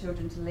Save the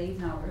Children to leave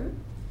Nauru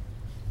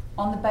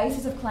on the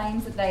basis of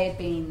claims that they had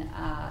been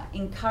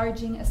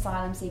encouraging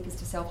asylum seekers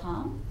to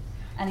self-harm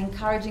and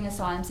encouraging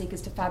asylum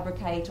seekers to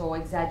fabricate or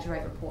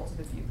exaggerate reports of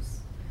abuse.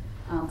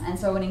 And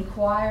so an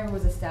inquiry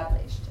was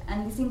established.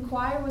 And this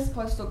inquiry was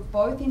supposed to look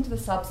both into the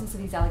substance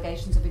of these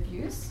allegations of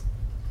abuse,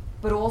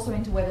 but also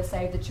into whether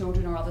Save the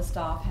Children or other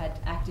staff had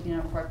acted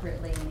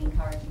inappropriately in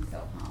encouraging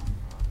self-harm.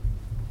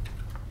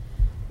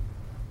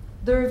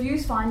 The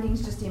review's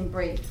findings, just in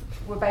brief,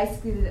 were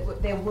basically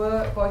that there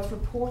were both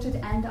reported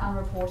and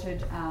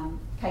unreported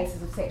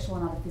cases of sexual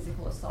and other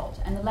physical assault.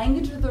 And the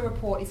language of the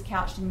report is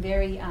couched in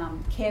very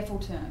careful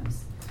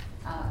terms.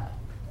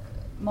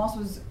 Moss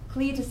was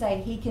clear to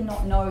say he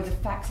cannot know the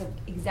facts of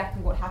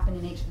exactly what happened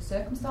in each of the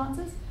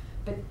circumstances,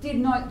 but did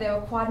note there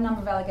were quite a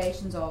number of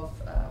allegations of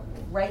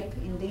rape,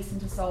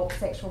 indecent assault,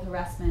 sexual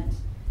harassment,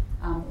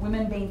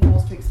 women being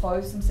forced to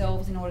expose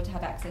themselves in order to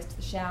have access to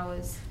the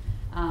showers,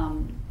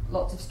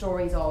 lots of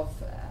stories of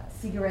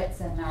cigarettes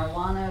and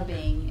marijuana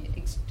being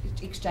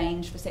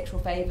exchanged for sexual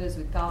favours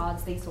with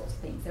guards, these sorts of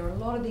things. There were a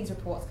lot of these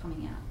reports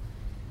coming out.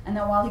 And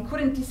then while he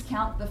couldn't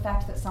discount the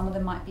fact that some of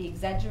them might be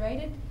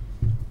exaggerated,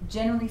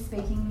 generally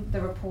speaking, the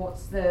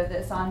reports, the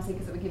asylum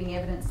seekers that were giving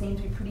evidence seemed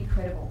to be pretty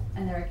credible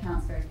and their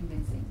accounts very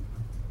convincing.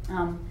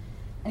 And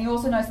he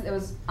also notes that there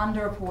was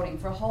underreporting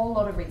for a whole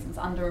lot of reasons,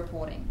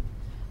 underreporting.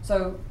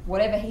 So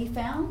whatever he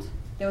found,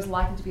 there was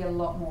likely to be a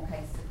lot more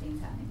cases of things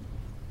happening.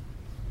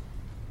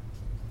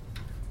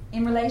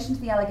 In relation to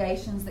the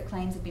allegations that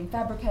claims have been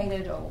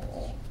fabricated or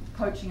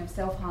coaching of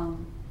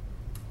self-harm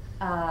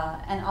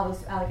and other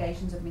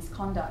allegations of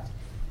misconduct,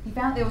 he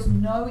found there was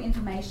no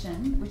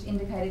information which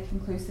indicated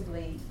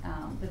conclusively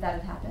that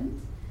had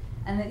happened,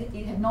 and that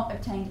it had not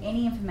obtained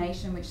any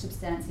information which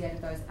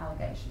substantiated those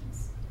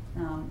allegations.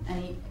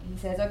 And he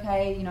says,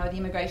 okay, you know, the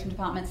immigration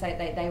department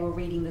say they were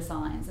reading the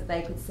signs, that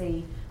they could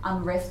see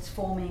unrest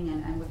forming,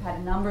 and we've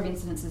had a number of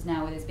incidences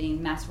now where there's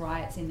been mass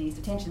riots in these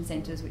detention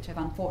centres, which have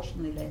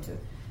unfortunately led to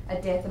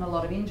a death and a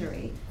lot of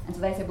injury. And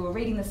so they said, we were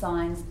reading the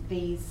signs,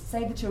 these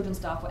Save the Children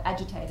staff were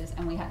agitators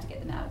and we had to get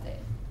them out of there.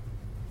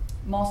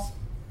 Moss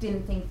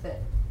didn't think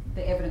that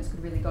the evidence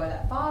could really go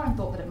that far and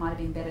thought that it might have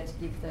been better to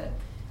give the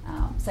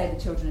Save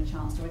the Children a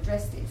chance to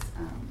address this.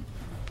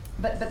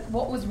 But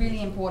what was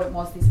really important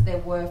was this: there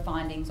were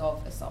findings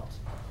of assault.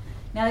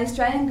 Now, the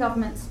Australian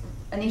government's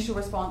initial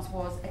response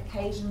was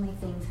occasionally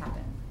things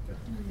happen.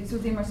 This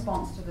was in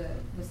response to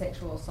the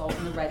sexual assault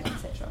and the rape,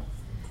 etc.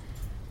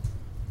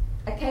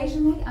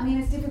 Occasionally, I mean,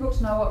 it's difficult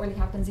to know what really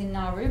happens in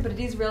Nauru, but it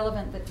is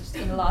relevant that just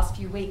in the last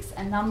few weeks,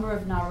 a number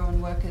of Nauruan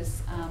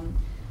workers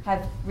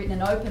have written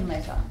an open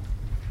letter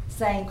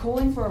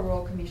calling for a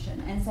Royal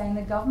Commission and saying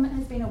the government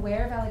has been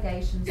aware of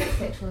allegations of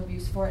sexual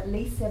abuse for at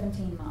least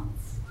 17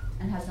 months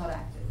and has not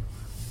acted.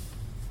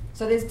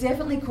 So there's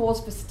definitely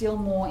cause for still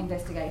more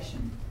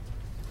investigation.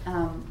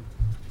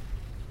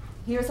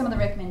 Here are some of the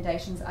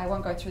recommendations. I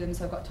won't go through them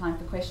so I've got time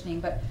for questioning,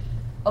 but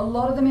a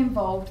lot of them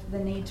involved the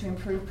need to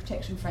improve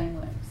protection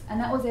frameworks. And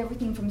that was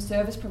everything from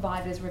service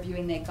providers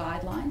reviewing their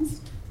guidelines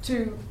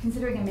to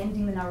considering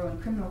amending the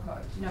Nauruan Criminal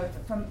Code. You know,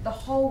 from the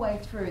whole way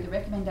through, the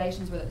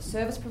recommendations were that the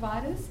service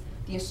providers,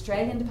 the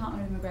Australian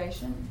Department of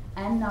Immigration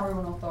and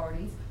Nauruan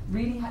authorities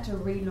really had to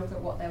re-look at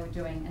what they were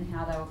doing and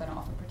how they were going to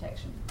offer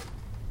protection.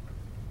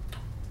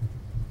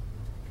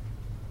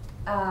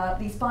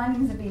 These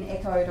findings have been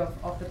echoed,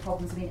 of the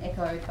problems have been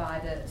echoed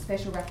by the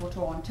Special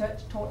Rapporteur on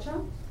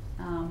Torture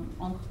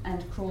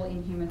and cruel,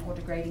 inhuman or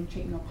degrading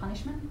treatment or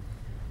punishment,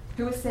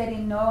 who has said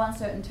in no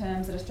uncertain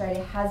terms that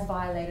Australia has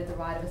violated the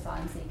right of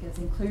asylum seekers,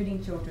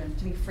 including children,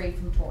 to be free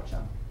from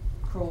torture,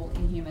 cruel,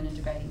 inhuman and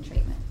degrading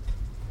treatment.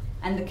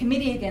 And the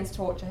Committee Against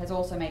Torture has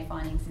also made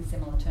findings in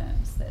similar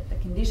terms, that the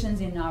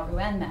conditions in Nauru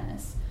and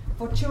Manus,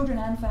 for children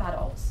and for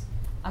adults,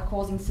 are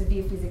causing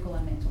severe physical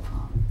and mental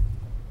harm.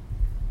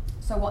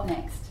 So what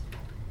next?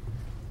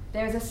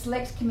 There is a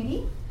select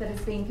committee that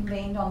has been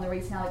convened on the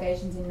recent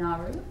allegations in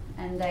Nauru,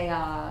 and they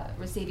are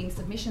receiving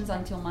submissions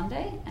until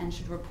Monday and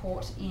should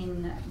report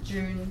in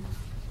June,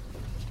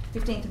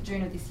 15th of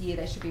June of this year.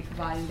 They should be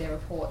providing their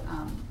report.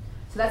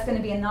 So that's going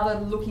to be another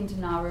look into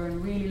Nauru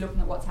and really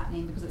looking at what's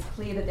happening, because it's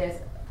clear that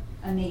there's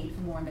a need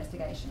for more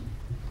investigation.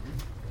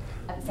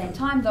 At the same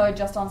time, though,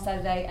 just on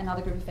Saturday,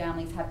 another group of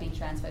families have been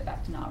transferred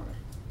back to Nauru.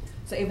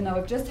 So even though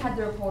we've just had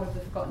the report of the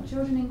Forgotten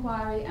Children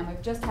Inquiry and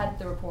we've just had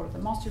the report of the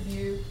Moss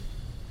Review,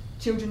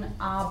 children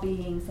are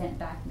being sent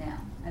back now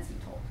as we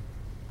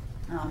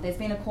talk. There's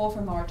been a call for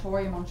a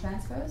moratorium on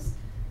transfers,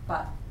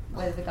 but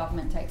whether the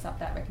government takes up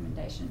that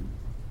recommendation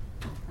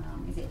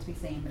is yet to be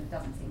seen, but it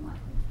doesn't seem likely.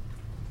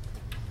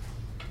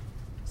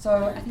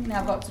 So I think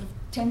now I've got sort of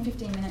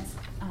 10-15 minutes.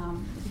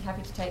 I'd be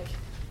happy to take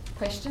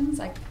questions.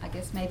 I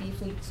guess maybe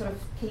if we sort of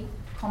keep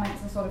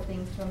comments and sort of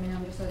things to a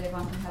minimum just so that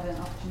everyone can have an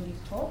opportunity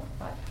to talk,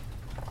 but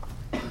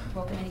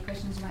welcome any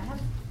questions you might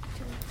have.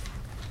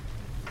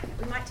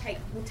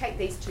 We'll take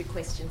these two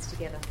questions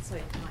together. So,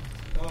 Mike.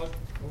 Well,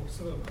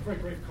 sort of a very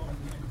brief comment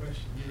and then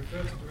question. You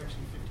referred to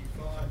Direction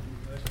 55 in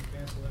relation to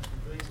cancellation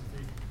of visas.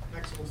 The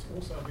Act's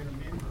also been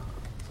amended,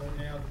 so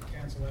now the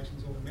cancellation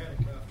is automatic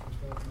after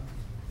a 12-month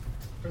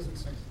prison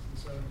sentence. And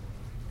so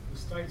the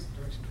status of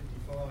Direction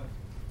 55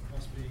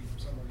 must be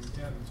somewhat in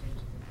doubt in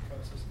terms of the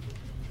process of looking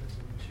at the interests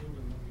of the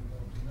children not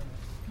involved in that.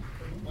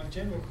 But my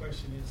general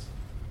question is,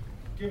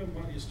 given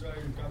one of the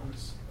Australian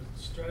government's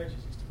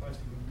strategies is to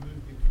basically remove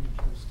people from the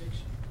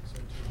jurisdiction,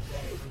 so to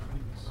apply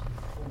people's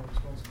formal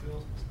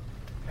responsibilities,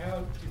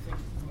 how do you think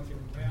you might get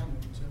around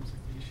them in terms of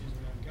the issues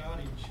around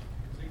guardianship?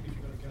 Because even if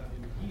you've got a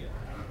guardian here,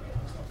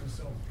 it's not going to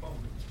solve the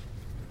problem.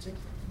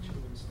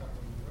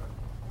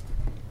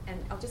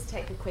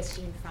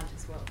 question in front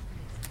as well.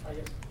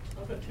 Yes.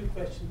 I've got two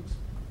questions.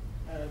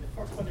 The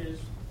first one is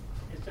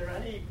there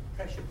any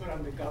pressure put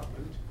on the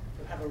government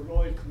to have a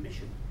royal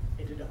commission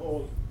into the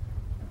whole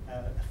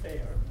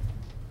affair?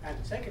 And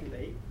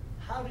secondly,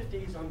 how did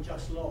these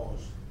unjust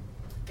laws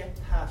get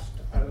passed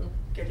or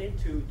get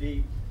into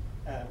the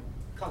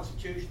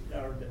constitution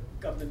or the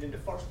government in the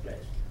first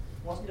place?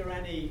 Wasn't there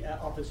any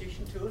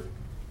opposition to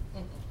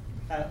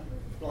it,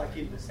 like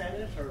in the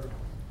Senate or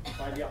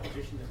by the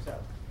opposition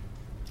itself?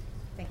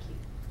 Thank you.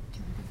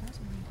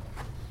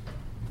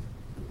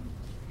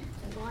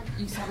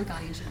 You start with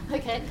guardianship.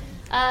 Okay.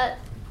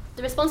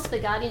 The response to the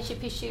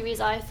guardianship issue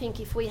is, I think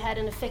if we had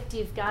an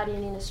effective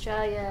guardian in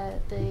Australia,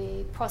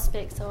 the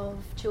prospects of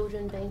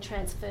children being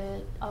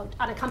transferred, of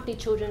unaccompanied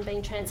children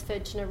being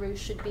transferred to Nauru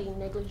should be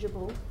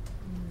negligible.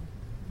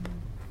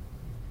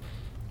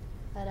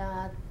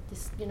 But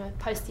this,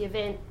 post the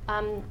event,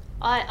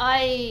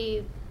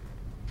 I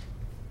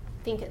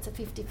think it's a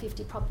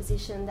 50-50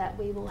 proposition that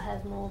we will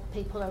have more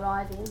people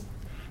arriving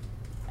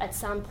at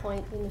some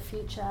point in the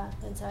future.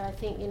 And so I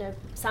think,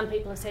 some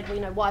people have said,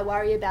 well, why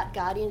worry about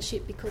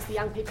guardianship because the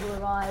young people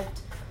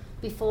arrived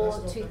before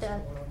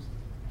 2000.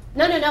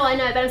 No, I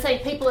know, but I'm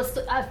saying people have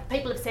said,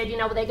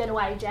 well, they're going to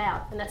age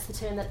out, and that's the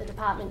term that the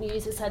department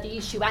uses, so the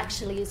issue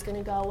actually is going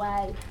to go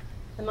away.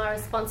 And my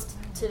response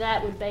to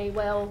that would be,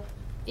 well,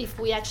 if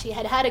we actually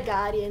had a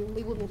guardian,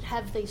 we wouldn't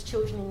have these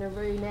children in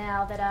Nauru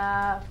now that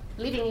are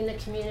living in the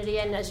community,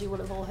 and as you would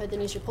have all heard the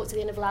news reports at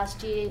the end of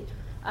last year,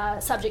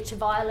 subject to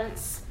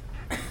violence.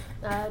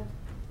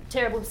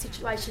 Terrible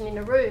situation in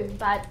Nauru,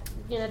 but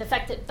the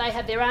fact that they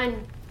have their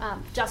own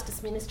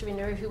Justice Minister in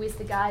Nauru who is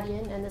the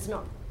guardian, and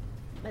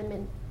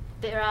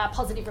there are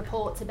positive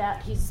reports about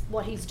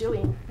what he's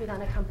doing with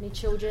unaccompanied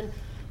children.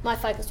 My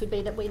focus would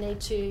be that we need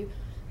to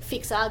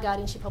fix our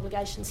guardianship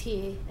obligations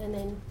here, and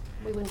then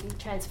we wouldn't be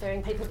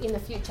transferring people in the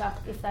future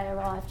if they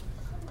arrived.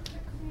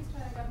 Couldn't the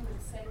Australian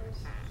government send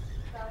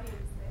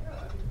guardians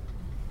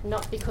there?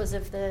 Not because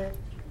of the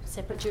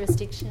separate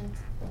jurisdictions.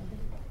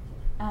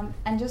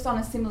 And just on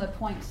a similar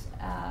point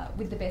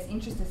with the best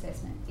interest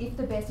assessment, if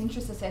the best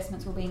interest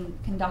assessments were being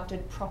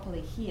conducted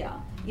properly here,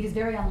 it is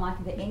very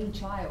unlikely that any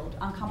child,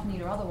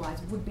 unaccompanied or otherwise,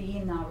 would be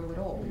in Nauru at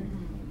all.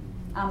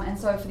 And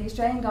so for the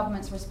Australian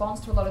government's response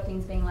to a lot of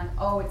things being like,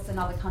 oh, it's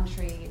another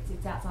country,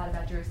 it's outside of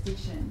our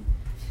jurisdiction,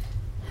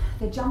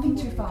 they're jumping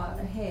too far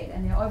ahead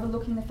and they're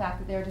overlooking the fact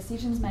that there are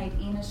decisions made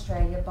in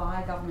Australia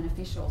by government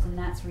officials, and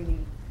that's really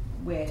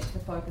where the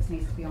focus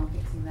needs to be on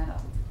fixing that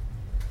up.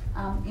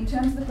 In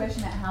terms of the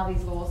question about how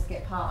these laws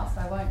get passed,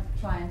 I won't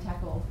try and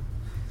tackle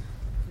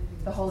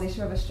the whole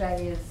issue of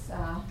Australia's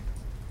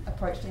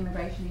approach to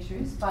immigration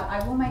issues, but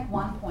I will make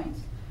one point,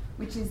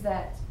 which is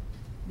that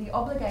the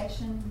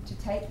obligation to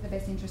take the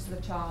best interests of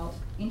the child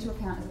into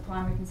account as a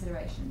primary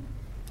consideration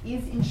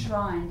is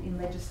enshrined in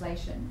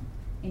legislation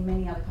in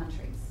many other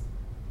countries.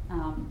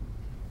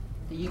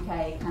 The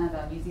UK,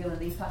 Canada, New Zealand,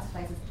 these types of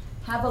places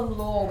have a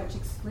law which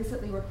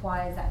explicitly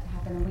requires that to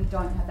happen, and we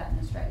don't have that in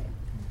Australia.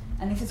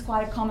 And this is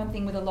quite a common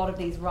thing with a lot of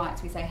these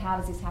rights. We say, how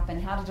does this happen?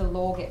 How did a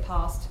law get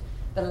passed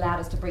that allowed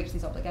us to breach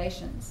these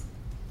obligations?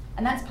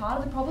 And that's part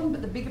of the problem,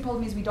 but the bigger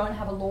problem is we don't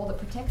have a law that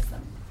protects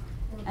them.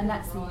 And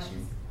that's the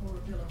issue. Or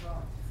a Bill of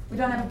Rights. We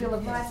don't have a Bill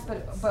of Rights,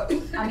 but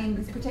I mean,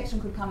 this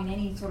protection could come in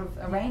any sort of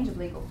a range of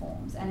legal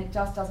forms, and it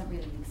just doesn't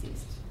really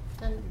exist.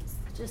 And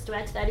just to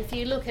add to that, if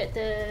you look at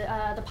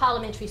the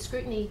Parliamentary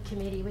Scrutiny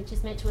Committee, which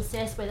is meant to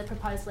assess whether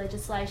proposed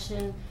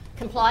legislation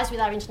complies with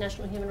our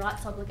international human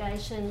rights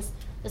obligations,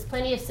 there's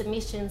plenty of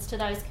submissions to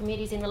those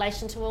committees in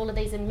relation to all of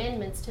these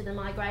amendments to the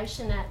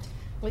Migration Act,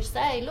 which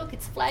say, look,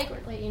 it's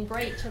flagrantly in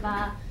breach of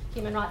our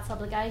human rights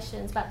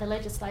obligations, but the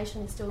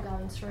legislation is still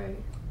going through.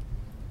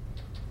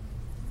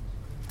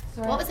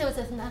 Sorry, What was there? Was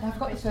there another I've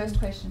got question? the first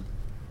question.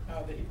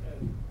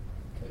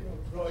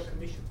 The Royal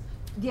Commission.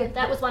 Yeah,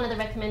 That was one of the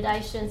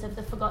recommendations of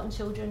the Forgotten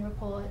Children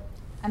report.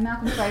 And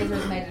Malcolm Fraser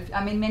has made it.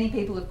 I mean, many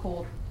people have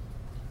called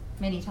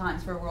many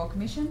times for a Royal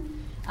Commission,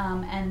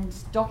 and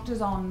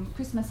doctors on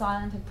Christmas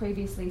Island have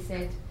previously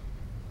said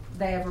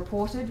they have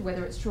reported,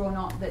 whether it's true or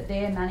not, that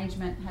their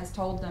management has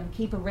told them,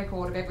 keep a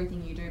record of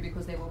everything you do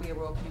because there will be a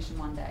Royal Commission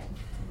one day.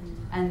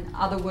 And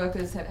other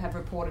workers have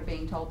reported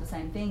being told the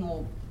same thing,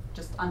 or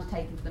just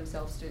undertaking for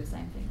themselves to do the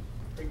same thing.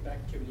 Bring back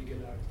Julie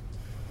Gillard.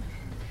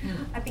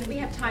 I think we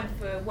have time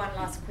for one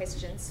last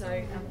question,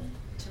 so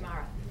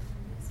Tamara.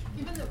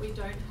 Given that we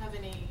don't have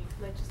any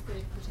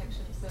legislative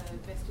protection for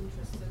best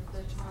interests of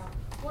the child,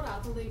 what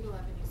are the legal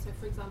avenues? So,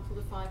 for example,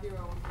 the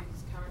 5-year-old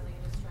who's currently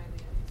in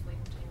Australia, whose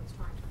legal team is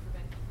trying to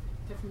prevent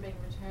her from being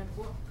returned,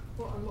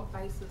 on what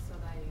basis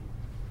are they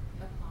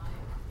applying?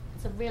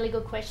 It's a really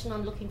good question.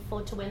 I'm looking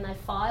forward to when they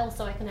file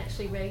so I can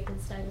actually read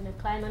the statement of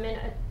claim. I mean,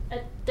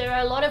 there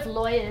are a lot of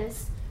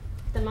lawyers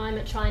at the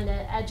moment trying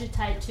to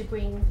agitate to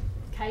bring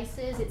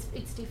cases.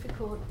 It's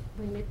difficult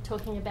when we're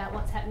talking about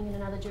what's happening in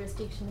another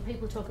jurisdiction.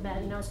 People talk about,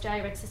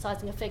 Australia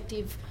exercising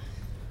effective,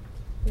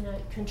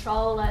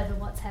 control over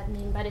what's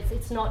happening, but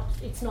it's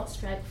not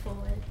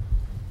straightforward.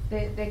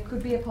 There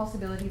could be a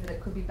possibility that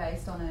it could be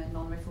based on a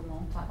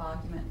non-refoulement type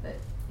argument, that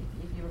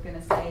if you were going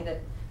to say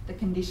that the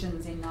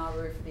conditions in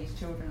Nauru for these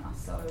children are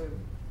so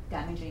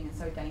damaging and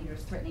so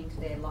dangerous, threatening to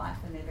their life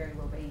and their very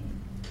well-being.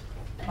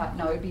 But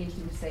no, it'd be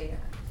interesting to see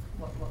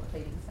what the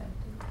pleadings say.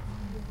 Do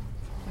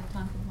you have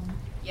time for one more?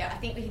 Yeah, I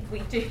think we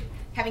do.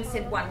 Having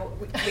said one more,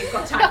 we've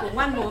got time for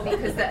one more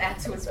because the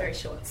answer was very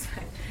short. So,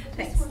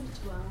 thanks. I just wanted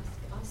to ask,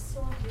 I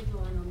saw a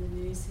headline on the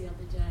news the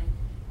other day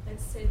that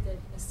said that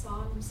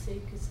asylum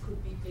seekers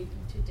could be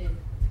beaten to death,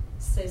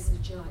 says the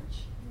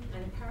judge.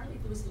 And apparently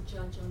there was a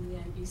judge on the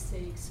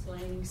ABC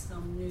explaining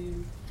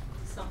something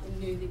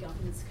new the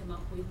government's come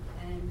up with,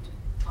 and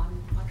I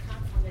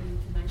can't find any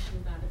information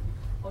about it.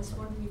 I was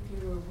wondering if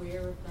you were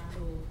aware of that,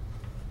 or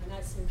I know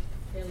it's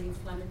a fairly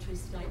inflammatory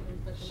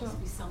statement, but there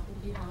must be something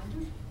behind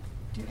it.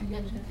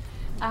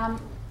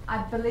 I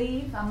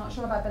believe, I'm not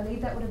sure, but I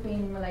believe that would have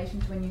been in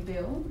relation to a new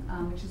bill,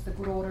 which is the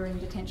Good Order in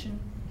Detention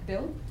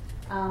Bill,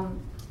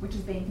 which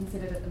is being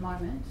considered at the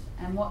moment.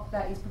 And what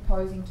that is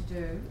proposing to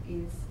do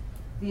is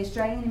the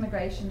Australian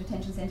Immigration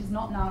Detention Centres,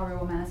 not Nauru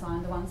or Manus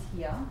Island, the ones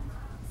here,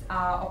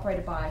 are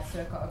operated by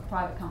Circa, a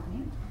private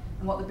company.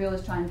 And what the bill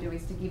is trying to do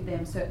is to give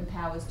them certain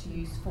powers to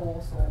use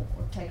force or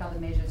take other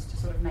measures to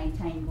sort of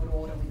maintain good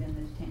order within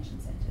the detention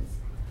centres.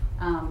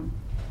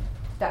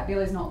 That bill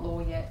is not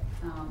law yet.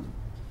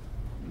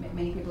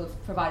 Many people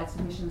have provided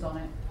submissions on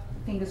it.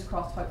 Fingers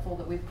crossed, hopeful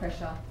that with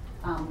pressure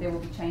there will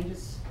be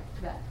changes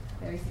to that,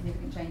 very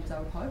significant changes, I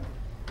would hope.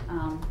 I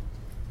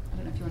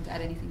don't know if you want to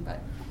add anything,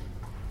 but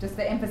just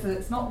the emphasis,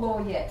 it's not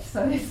law yet,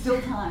 so there's still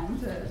time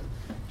to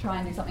try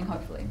and do something,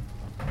 hopefully.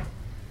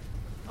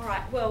 All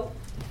right, well,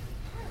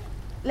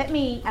 let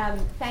me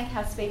thank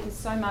our speakers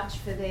so much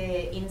for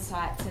their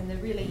insights and the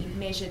really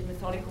measured,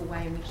 methodical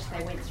way in which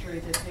they went through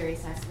the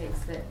various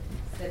aspects that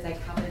they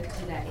covered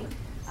today.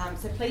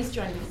 So please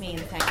join with me in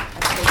thanking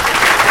our speakers.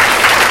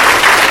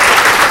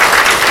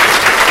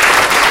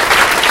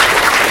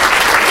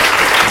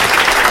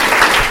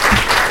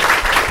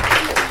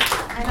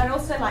 And I'd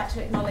also like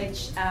to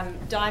acknowledge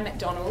Di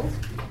McDonald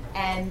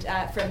and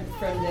from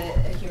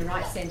the Human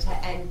Rights Centre,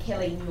 and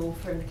Kelly Newell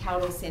from the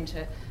Caldor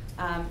Centre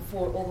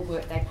for all the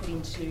work they put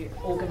into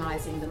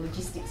organising the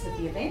logistics of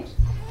the event,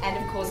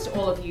 and of course to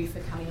all of you for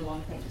coming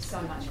along. Thank you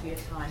so much for your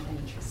time and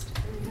interest.